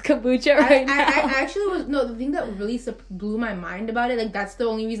obsessed with kombucha right now. I actually was the thing that really blew my mind about it. Like that's the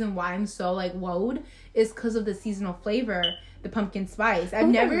only reason why I'm so like wowed is because of the seasonal flavor, the pumpkin spice. I've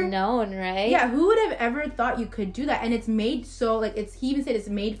never known, right? Yeah, who would have ever thought you could do that? And it's made so like he even said it's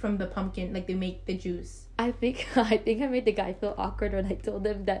made from the pumpkin, like they make the juice. I think I made the guy feel awkward when I told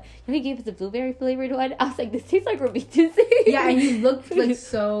him that he gave us a blueberry flavored one. I was like, this tastes like Robitussin. Yeah, and he looked like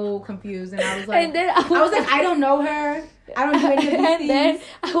so confused, and I was like, and then I was like, I don't know her. I don't do any of these and things. then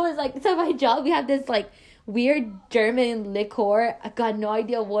I was like, so my job, we have this like weird German liqueur. I got no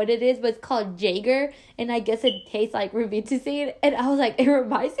idea what it is, but it's called Jaeger, and I guess it tastes like Robitussin. And I was like, it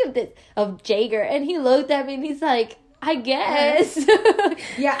reminds me of Jaeger. And he looked at me and he's like, I guess.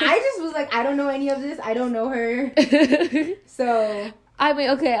 Yeah, I just was like, I don't know any of this. I don't know her. So I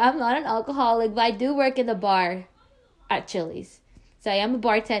mean, okay, I'm not an alcoholic, but I do work in the bar at Chili's. So I am a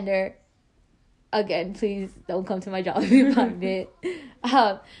bartender. Again, please don't come to my job if you find it.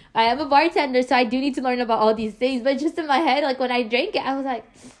 I am a bartender, so I do need to learn about all these things. But just in my head, like when I drank it, I was like,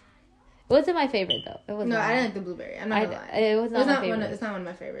 it wasn't my favorite though. It wasn't. no, I didn't like the blueberry. I'm not gonna lie. It was not my favorite. It's not one of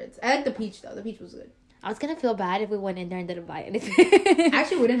my favorites. I like the peach though. The peach was good. I was gonna feel bad if we went in there and didn't buy anything. I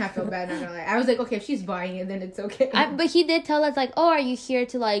actually wouldn't have felt bad. Not gonna lie. I was like, okay, if she's buying it, then it's okay. But he did tell us like, oh, are you here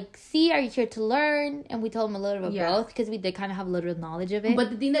to like see? Are you here to learn? And we told him a little bit of both because we did kind of have a little knowledge of it. But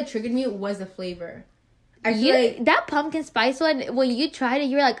the thing that triggered me was the flavor. I feel like that pumpkin spice one, when you tried it,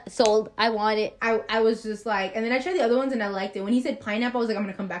 you were like, sold. I want it. I was just like, and then I tried the other ones and I liked it. When he said pineapple, I was like, I'm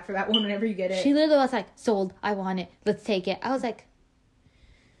gonna come back for that one whenever you get it. She literally was like, sold. I want it. Let's take it. I was like,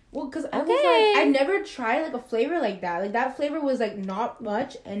 well, because I was like, I never tried like a flavor like that. Like that flavor was like not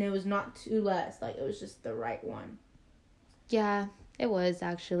much, and it was not too less. Like it was just the right one. yeah, it was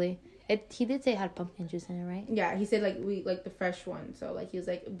actually. He did say it had pumpkin juice in it, right? Yeah, he said like we like the fresh one. So like he was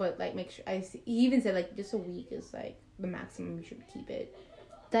like, but like make sure he even said like just a week is like the maximum you should keep it.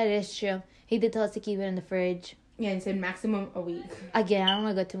 That is true. He did tell us to keep it in the fridge. Yeah, he said maximum a week. Again, I don't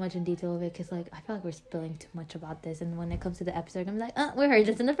want to go too much in detail of it because like I feel like we're spilling too much about this, and when it comes to the episode, I'm like, we heard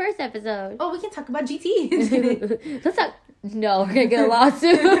this in the first episode. Oh, we can talk about GT. Let's not. No, we're gonna get a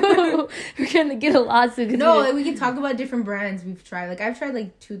lawsuit. We're gonna get a lawsuit. No, like we can talk about different brands we've tried. Like I've tried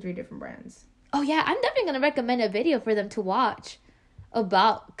like 2-3 different brands. Oh yeah, I'm definitely gonna recommend a video for them to watch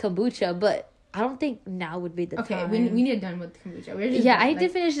about kombucha, but I don't think now would be the time. Okay, we need to done with kombucha. We're just I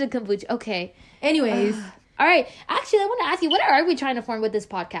did finish the kombucha. Okay. Anyways. All right. Actually, I want to ask you, what are we trying to form with this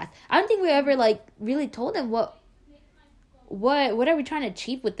podcast? I don't think we ever, like, really told them what are we trying to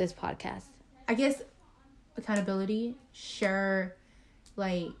achieve with this podcast? I guess accountability, share,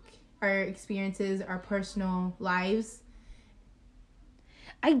 like, our experiences, our personal lives.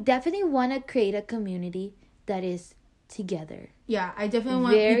 I definitely want to create a community that is together. Yeah, I definitely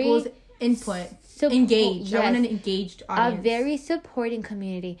want people's input. Engaged. Yes, I want an engaged audience. A very supporting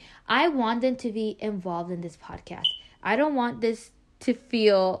community. I want them to be involved in this podcast. I don't want this to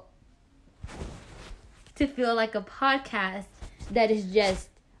feel like a podcast that is just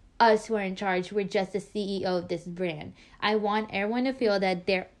us who are in charge. We're just the CEO of this brand. I want everyone to feel that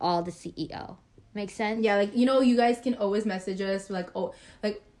they're all the CEO. Make sense? Yeah, like, you know, you guys can always message us. Like, oh,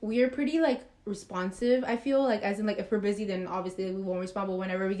 like, we're pretty, like, responsive, I feel. Like, as in, like, if we're busy, then obviously we won't respond. But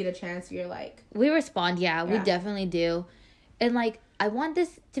whenever we get a chance, we're like... We respond, yeah. We definitely do. And, like, I want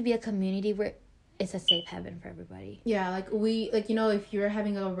this to be a community where it's a safe haven for everybody. Yeah, like, you know, if you're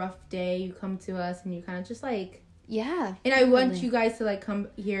having a rough day, you come to us and you kind of just, like... Yeah. And I want you guys to, like, come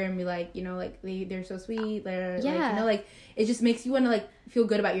here and be like, you know, like, they're so sweet. They're, like, you know, like, it just makes you want to, like, feel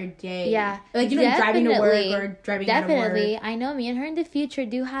good about your day. Yeah. Like, you know, driving to work or driving out of work. Definitely. I know me and her in the future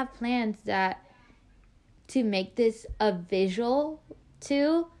do have plans to make this a visual,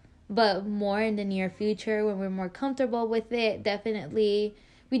 too. But more in the near future when we're more comfortable with it. Definitely.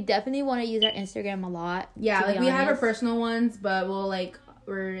 We definitely want to use our Instagram a lot. Yeah, like, we have our personal ones, but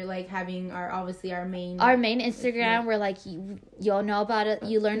we're, like, having our main Instagram where, like, y'all know about it,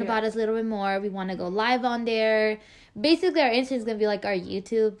 you learn about us a little bit more. We want to go live on there. Basically, our Instagram is gonna be like our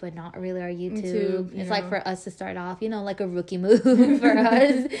YouTube, but not really our YouTube. It's like for us to start off, you know, like a rookie move for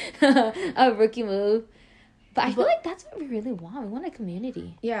us. A rookie move. But I feel like that's what we really want. We want a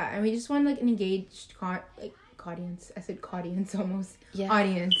community. Yeah, and we just want, like, an engaged audience. I said audience almost. Yeah.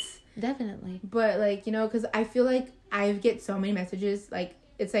 Audience. Definitely. But, like, you know, because I feel like I get so many messages. Like,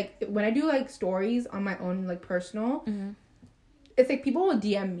 it's like when I do, like, stories on my own, like, personal, it's like people will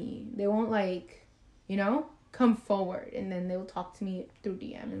DM me. They won't, like, you know, come forward. And then they'll talk to me through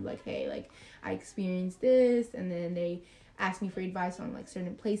DM and, like, hey, like, I experienced this. And then they ask me for advice on, like,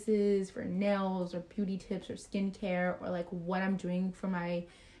 certain places for nails or beauty tips or skincare or, like, what I'm doing for my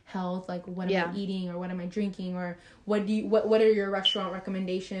health, like, what am I eating or what am I drinking or what are your restaurant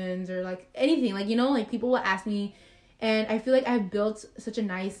recommendations or, like, anything, like, you know, like, people will ask me. And I feel like I've built such a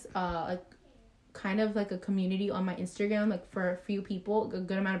nice like, kind of like a community on my Instagram, like, for a few people, a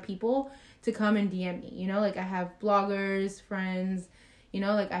good amount of people to come and DM me, you know, like, I have bloggers, friends, you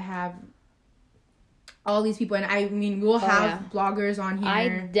know, like, I have all these people, and I mean, we'll have bloggers on here. I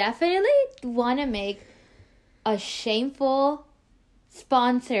definitely want to make a shameful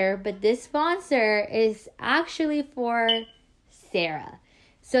sponsor, but this sponsor is actually for Sarah.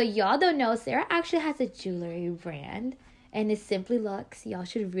 So y'all don't know, Sarah actually has a jewelry brand, and it's Simply Luxe. Y'all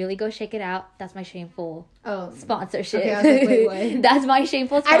should really go check it out. That's my shameful sponsorship. Okay, I was like, wait, what? That's my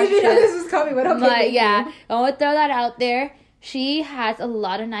shameful sponsorship. I didn't even know this was coming, but okay. But yeah, I want to throw that out there. She has a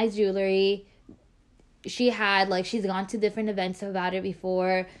lot of nice jewelry. She's gone to different events about it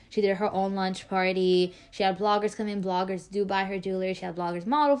before. She did her own lunch party. She had bloggers come in. Bloggers do buy her jewelry. She had bloggers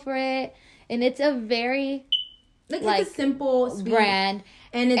model for it. And it's a very... Like, it's a simple, sweet brand.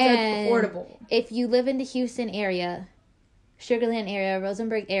 And it's affordable. If you live in the Houston area, Sugarland area,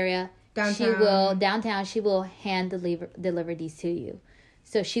 Rosenberg area, downtown, she will hand deliver these to you.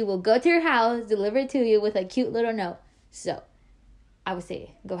 So she will go to your house, deliver it to you with a cute little note. So I would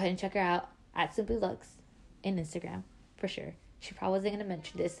say go ahead and check her out at Simply Luxe in Instagram for sure. She probably wasn't gonna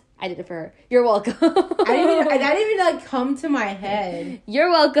mention this. I did it for her. You're welcome. That didn't even like come to my head. You're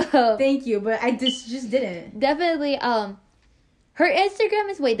welcome. Thank you, but I just didn't. Definitely. Her Instagram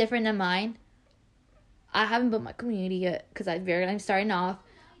is way different than mine. I haven't built my community yet because I'm starting off.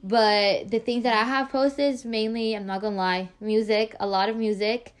 But the things that I have posted is mainly, I'm not gonna lie, music. A lot of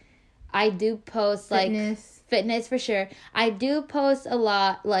music. I do post fitness for sure. I do post a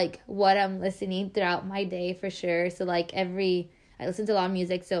lot, like, what I'm listening throughout my day for sure. So, like, I listen to a lot of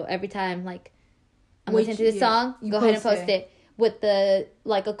music. So, every time, like, I'm listening to this song, go ahead and post it. With the,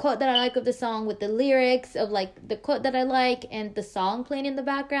 like, a quote that I like of the song, with the lyrics of, like, the quote that I like, and the song playing in the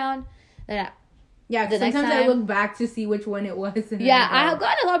background. Sometimes I look back to see which one it was. I have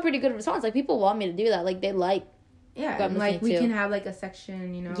gotten a lot of pretty good response. Like, people want me to do that. Like, they like... Yeah, and, like, we can have, like, a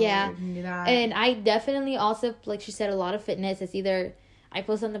section, you know. Yeah. We can do that. And I definitely also, like she said, a lot of fitness. It's either I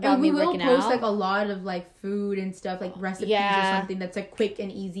post something about me working out. And we will post, like, a lot of, like, food and stuff, like, recipes or something that's, like, quick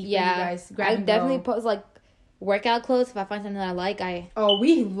and easy for you guys. I definitely post, like, workout clothes. If I find something that I like, Oh,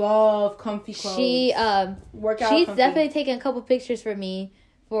 we love comfy clothes. Workout she's comfy. definitely taken a couple pictures for me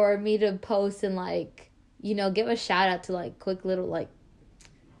to post and like, you know, give a shout out to like quick little like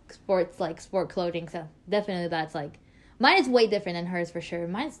sport clothing. So definitely that's like, mine is way different than hers for sure.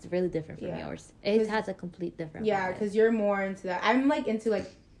 Mine's really different from yours. It has a complete different Yeah, vibe. because you're more into that. I'm like into like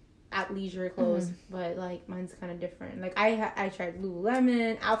athleisure clothes, but like mine's kind of different. Like I tried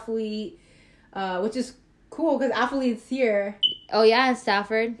Lululemon, Alphalete, which is cool because Alphalete's here. Oh yeah, in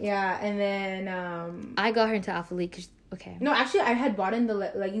Stafford. Yeah, and then I got her into Alphalete because no, actually I had bought in the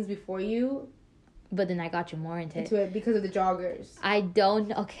leggings before you. But then I got you more into it because of the joggers. I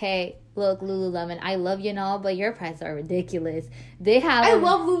don't. Okay, look, Lululemon. I love you and all, but your prices are ridiculous. They have. I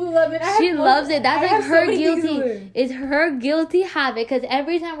love Lululemon. She loves it. That's like her guilty. So it's her guilty habit because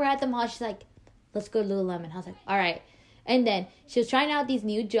every time we're at the mall, she's like, "Let's go to Lululemon." I was like, "All right." And then she was trying out these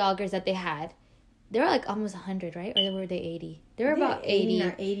new joggers that they had. They were like almost 100, right? Or were they 80? They were about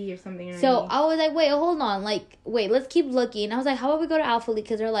 80. 80 or something. So I was like, wait, hold on. Like, wait, let's keep looking. I was like, how about we go to Alphalete?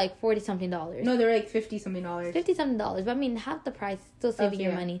 Because they're like $40-something. No, they're like $50-something. $50-something. But I mean, half the price, still saving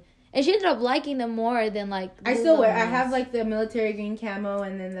your money. And she ended up liking them more than like. I still wear. I have like the military green camo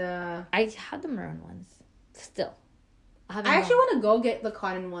and then the. I have the maroon ones. Still. I actually want to go get the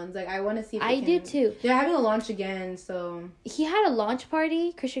cotton ones. Like, I want to see if I do too. They're having a launch again, so. He had a launch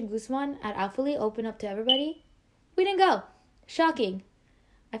party, Christian Guzman, at Alphalete, open up to everybody. We didn't go. Shocking.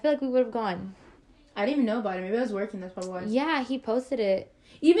 I feel like we would have gone. I didn't even know about it. Maybe I was working. That's probably why. Yeah, he posted it.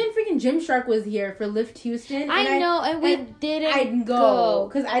 Even freaking Gymshark was here for Lift Houston. I know, and we didn't go.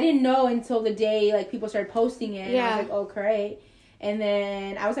 Because I didn't know until the day, like, people started posting it. Yeah. And I was like, oh, great. And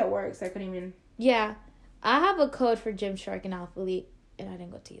then I was at work, so I couldn't even. Yeah. I have a code for Gymshark and Alphalete, and I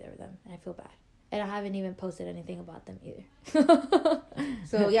didn't go to either of them, and I feel bad. And I haven't even posted anything about them either.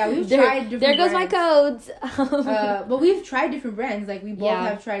 So, yeah, we've tried different There goes brands. my codes. But we've tried different brands. Like, we both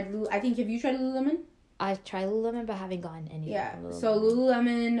have tried I think, have you tried Lululemon? I've tried Lululemon, but haven't gotten any. Yeah. So,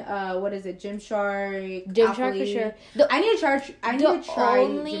 Lululemon, what is it? Gymshark, Gymshark for sure. I need to try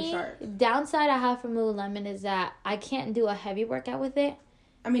Gymshark. The downside I have from Lululemon is that I can't do a heavy workout with it.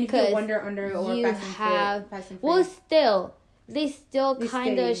 I mean, if you're Wonder Under or Fast and Fit. Well, still, they still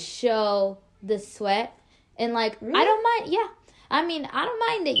kind of show the sweat. And, like, really? I don't mind. Yeah. I mean, I don't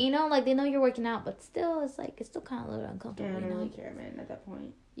mind it, you know? Like, they know you're working out. But still, it's, like, it's still kind of a little uncomfortable, yeah, I don't really care, man, at that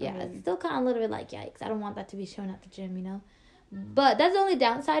point. Yeah, it's still kind of a little bit like, yikes. I don't want that to be shown at the gym, you know? But that's the only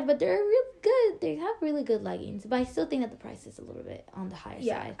downside. But they're really good. They have really good leggings. But I still think that the price is a little bit on the higher side.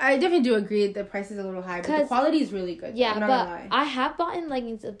 Yeah, I definitely do agree the price is a little high. But the quality is really good. Yeah, but I have bought in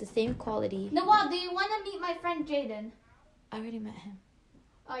leggings of the same quality. Noel, do you want to meet my friend Jaden? I already met him.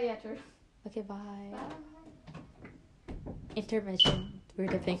 Oh, yeah, true. Okay, bye. Intervention. We're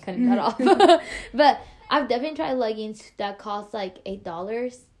definitely cutting that off. But I've definitely tried leggings that cost like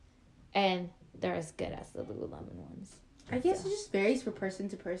 $8. And they're as good as the Lululemon ones. I guess it just varies from person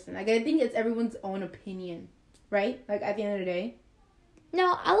to person. Like, I think it's everyone's own opinion, right? Like, at the end of the day.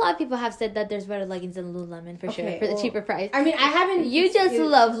 No, a lot of people have said that there's better leggings than Lululemon for sure, for the cheaper price. I mean, I haven't... You just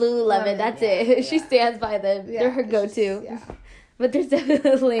love Lululemon, that's it. Yeah. She stands by them. Yeah, they're her go-to. Yeah. But there's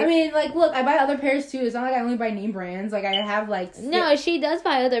definitely... I mean, like, look, I buy other pairs, too. It's not like I only buy name brands. Like, I have, like... No, she does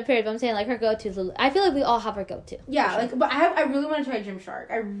buy other pairs, but I'm saying, like, her go-to is Lululemon. I feel like we all have our go-to. Yeah, like, but I really want to try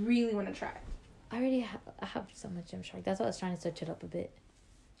Gymshark. I really want to try. I already have so much Gymshark. That's why I was trying to switch it up a bit.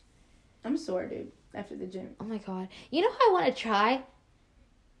 I'm sore, dude, after the gym. Oh my god. You know what I want to try?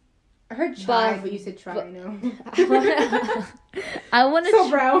 I heard try, but you said try, no. I want to so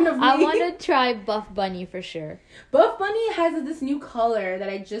brown of me. I want to try Buff Bunny for sure. Buff Bunny has this new color that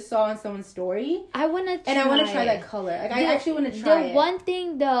I just saw on someone's story. I want to try And I want to try that color. Like, I actually want to try it. The one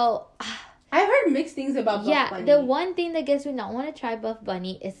thing, though... I've heard mixed things about Buff Bunny. Yeah, the one thing that gets me not want to try Buff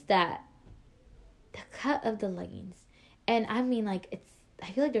Bunny is that the cut of the leggings. And I mean, like,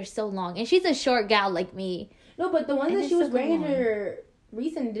 I feel like they're so long. And she's a short gal like me. No, but the ones that she was wearing in her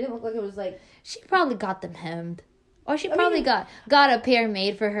recent didn't look like it was like... She probably got them hemmed. Or she probably got a pair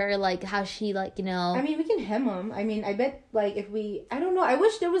made for her, like, how she, like, you know... I mean, we can hem them. I mean, I bet, like, if we... I don't know. I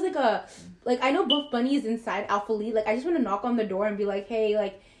wish there was, like, a... Like, I know Buff Bunny is inside Alphalete. Like, I just want to knock on the door and be like, hey,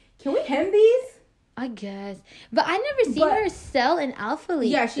 like, can we hem these? I guess. But I never seen her sell in Alphalete.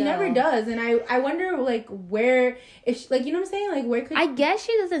 Yeah, she never does. And I wonder, like, where... If she, like, you know what I'm saying? Like, where could... I guess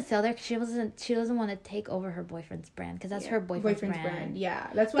she doesn't sell there because she doesn't want to take over her boyfriend's brand. Because that's her boyfriend's brand. Yeah,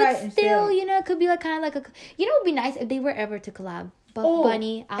 that's why... But still, you know, it could be, like, kind of like a... You know, it would be nice if they were ever to collab. Buff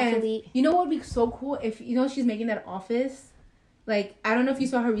Bunny, Alphalete. You know what would be so cool? If, you know, she's making that office. Like, I don't know if you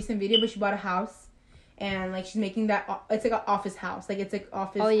saw her recent video, but she bought a house. and like she's making that. It's like an office house. Like it's like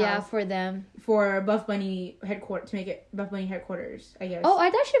office. Oh yeah, house for them. for Buff Bunny headquarters to make it Buff Bunny headquarters. I guess. Oh,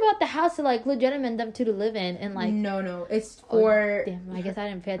 I thought she bought the house to like legitimate them to live in and like. No, it's for. Damn, I guess I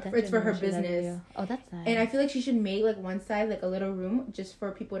didn't pay attention. It's for her when she did that business. video. Oh, that's nice. And I feel like she should make like one side like a little room just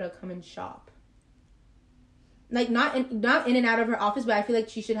for people to come and shop. Like not in and out of her office, but I feel like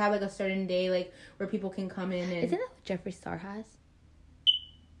she should have like a certain day like where people can come in and. Isn't that what Jeffree Star has?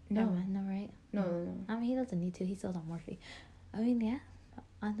 No, no, right? no. I mean, he doesn't need to. He's still on Morphe. I mean, yeah,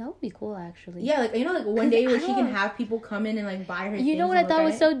 that would be cool actually. Yeah, like like one day where she can don't- have people come in and like buy her. You know things what I and look thought at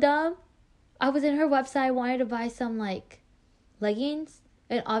was it. so dumb? I was in her website, wanted to buy some like leggings,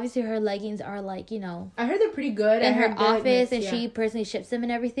 and obviously her leggings are like I heard they're pretty good. in I her heard they're, like, office, mixed, and yeah. she personally ships them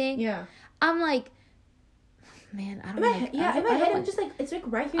and everything. Yeah. I'm like, man, I In don't my, like. yeah, I in don't, my I head, don't, I'm just like, it's like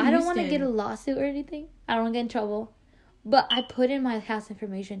right here in I don't want to Houston. get a lawsuit or anything. I don't want to get in trouble. But I put in my house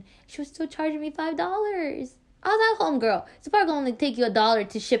information. She was still charging me $5. I was at home, girl. It's probably gonna only take you $1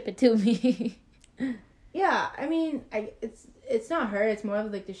 to ship it to me. Yeah, I mean, it's not her. It's more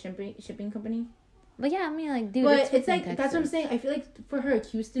of like the shipping company. But yeah, I mean, like, dude, But it's within like that's what I'm Texas. saying. I feel like for her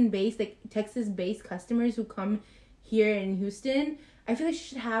Houston-based, like Texas-based customers who come here in Houston, I feel like she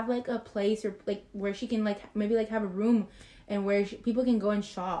should have like a place or like where she can like maybe like have a room and where people can go and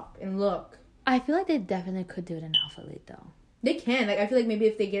shop and look. I feel like they definitely could do it in Alpha Elite though. They can. Like I feel like maybe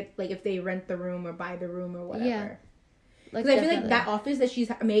if they get like if they rent the room or buy the room or whatever. Yeah. Like, Because I feel like definitely. that office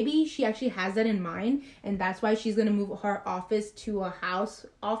that maybe she actually has that in mind, and that's why she's gonna move her office to a house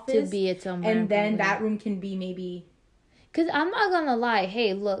office, to be its own and brand then probably. that room can be maybe. Because I'm not gonna lie.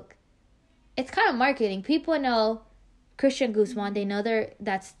 Hey, look, it's kind of marketing. People know Christian Guzman. They know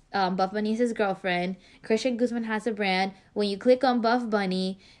that's Buff Bunny's his girlfriend. Christian Guzman has a brand. When you click on Buff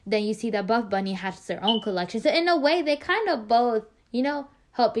Bunny, then you see that Buff Bunny has their own collection. So in a way, they kind of both,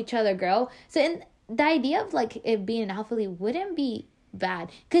 help each other grow. So in the idea of like it being an Alpha Elite wouldn't be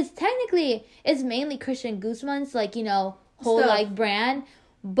bad. Because technically, it's mainly Christian Guzman's like, whole Stuff. like brand.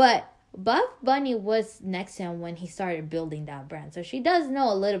 But Buff Bunny was next to him when he started building that brand. So she does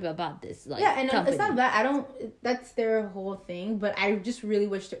know a little bit about this. Like, Yeah, and company. it's not that that's their whole thing, but I just really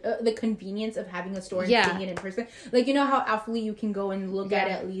wish the convenience of having a store and Yeah. seeing it in person. Like, you know how Alpha Elite you can go and look at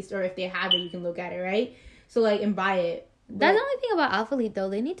it at least, or if they have it, you can look at it, right? So, like, and buy it. That's But the only thing about Alpha Elite, though.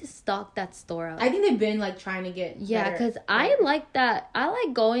 They need to stock that store up. I think they've been, like, trying to get Yeah, better. because I like that. I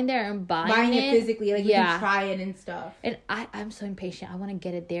like going there and buying it physically. Like, you Yeah. can try it and stuff. And I'm so impatient. I want to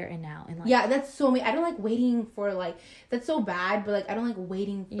get it there and now. And like, Yeah, that's so me. I don't like waiting for, like, that's so bad, but, like, I don't like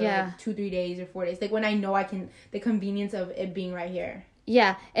waiting for, like, 2-3 days or 4 days. Like, when I know the convenience of it being right here.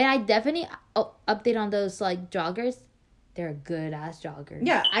 Yeah, and I definitely update on those, like, joggers. They're good ass joggers.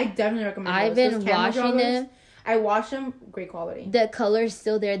 Yeah, I definitely recommend I've those. been Those camel washing joggers, them. I wash them. Great quality. The color's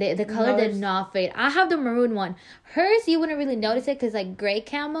still there. The color did Colors. not fade. I have the maroon one. Hers, you wouldn't really notice it because, like, gray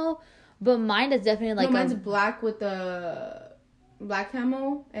camo. But mine is definitely, like, No, mine's black with the black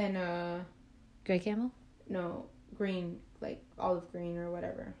camo and gray camo. no green, like olive green or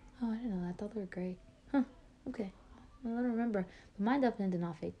whatever. Oh, I didn't know that. I thought they were gray. Huh. Okay. Well, I don't remember. But mine definitely did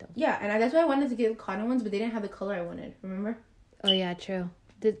not fade, though. Yeah, and that's why I wanted to get the cotton ones, but they didn't have the color I wanted. Remember? Oh, yeah, true.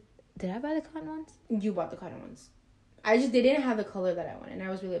 Did I buy the cotton ones? You bought the cotton ones. They didn't have the color that I wanted, and I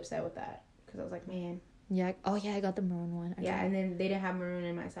was really upset with that because I was like, man. Yeah. Oh, yeah, I got the maroon one. Yeah, and then they didn't have maroon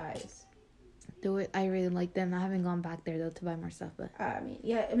in my size. Do it. I really like them. I haven't gone back there, though, to buy more stuff. But I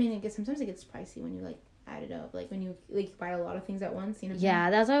mean, sometimes it gets pricey when you like add it up. Like when you like buy a lot of things at once, you know. What I'm yeah,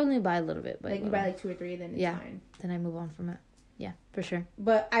 that's why I only buy a little bit. But saying? Like you buy like 2 or 3, then it's Yeah. fine. then I move on from it. Yeah, for sure.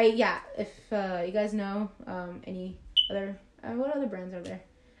 But if you guys know any other what other brands are there?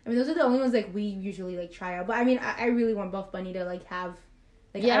 I mean, those are the only ones like we usually like try out. But I mean, I really want Buff Bunny to like have.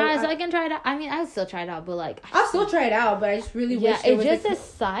 Like, Yeah, so I can try it out. I mean, I would still try it out, but like, I'll still try it out, but I just really yeah, wish it it's was just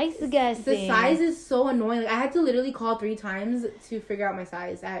like, a size guessing. the size is so annoying. Like, I had to literally call 3 times to figure out my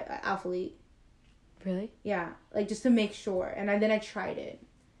size at Alpha Elite. Really? Yeah, like just to make sure, and then I tried it,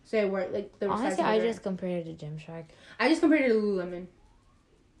 so it worked. Like the Honestly, size I was just compared it to Gymshark. I just compared it to Lululemon,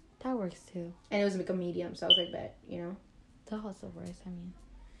 That works too. and it was like a medium, so I was like, bet, you know. That also works. I mean,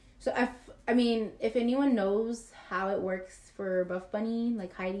 So I mean, if anyone knows how it works for Buff Bunny,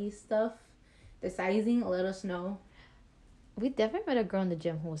 like Heidi's stuff, the sizing, let us know. we definitely met a girl in the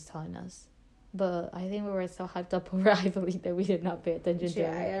gym who was telling us, but I think we were so hyped up over I believe that we did not pay attention to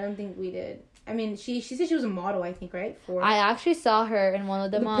Yeah, it. I don't think we did. I mean, she said she was a model, I think, right? For I actually saw her in one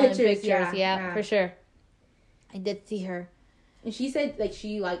of the The modeling pictures, pictures. yeah, Yeah, yeah. for sure. I did see her. and she said like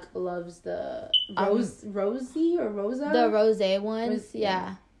she like loves the Rosie or Rosa. The rosé ones, Was- yeah.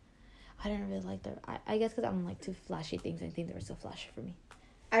 yeah. I didn't really like them. I guess because I don't like too flashy things. I think they were so flashy for me.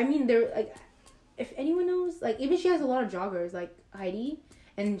 I mean, they're like if anyone knows, like even she has a lot of joggers, like Heidi,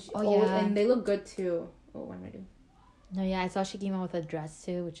 and yeah. and they look good too. Oh, what am I doing? No, yeah, I saw she came out with a dress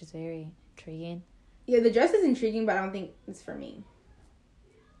too, which is very intriguing. Yeah, the dress is intriguing, but I don't think it's for me.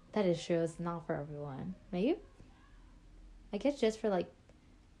 That is true. It's not for everyone. Maybe. I guess just for like.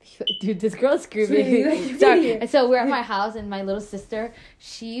 Dude, this girl's screaming. Sorry. So we're at my house, and my little sister,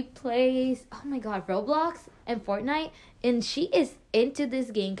 she plays, oh my god, Roblox and Fortnite, and she is into this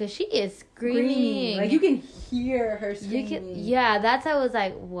game because she is screaming. Like you can hear her screaming. Yeah, that's how I was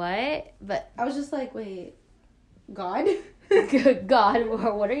like, what? But I was just like, wait, God? good God,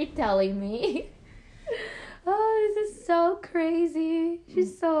 what are you telling me? Oh, this is so crazy.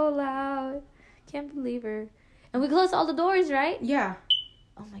 She's so loud. Can't believe her. And we closed all the doors, right? Yeah.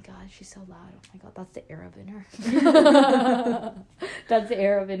 Oh my god, she's so loud. Oh my god, that's the Arab in her. That's the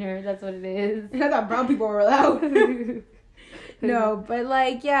Arab in her. That's what it is. I thought brown people were loud. No, but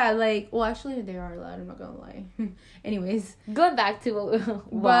like, yeah, like, well, actually, they are loud. I'm not gonna lie. Anyways, Going back to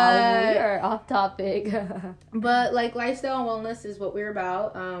wow, we are off topic. but like, lifestyle and wellness is what we're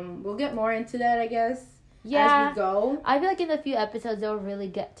about. We'll get more into that, I guess. Yeah, as we go. I feel like in a few episodes they'll really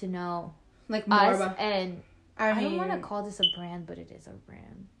get to know Like more us, about. and I don't mean, want to call this a brand, but it is a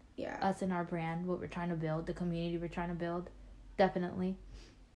brand. yeah. Us and our brand, what we're trying to build, the community we're trying to build, definitely.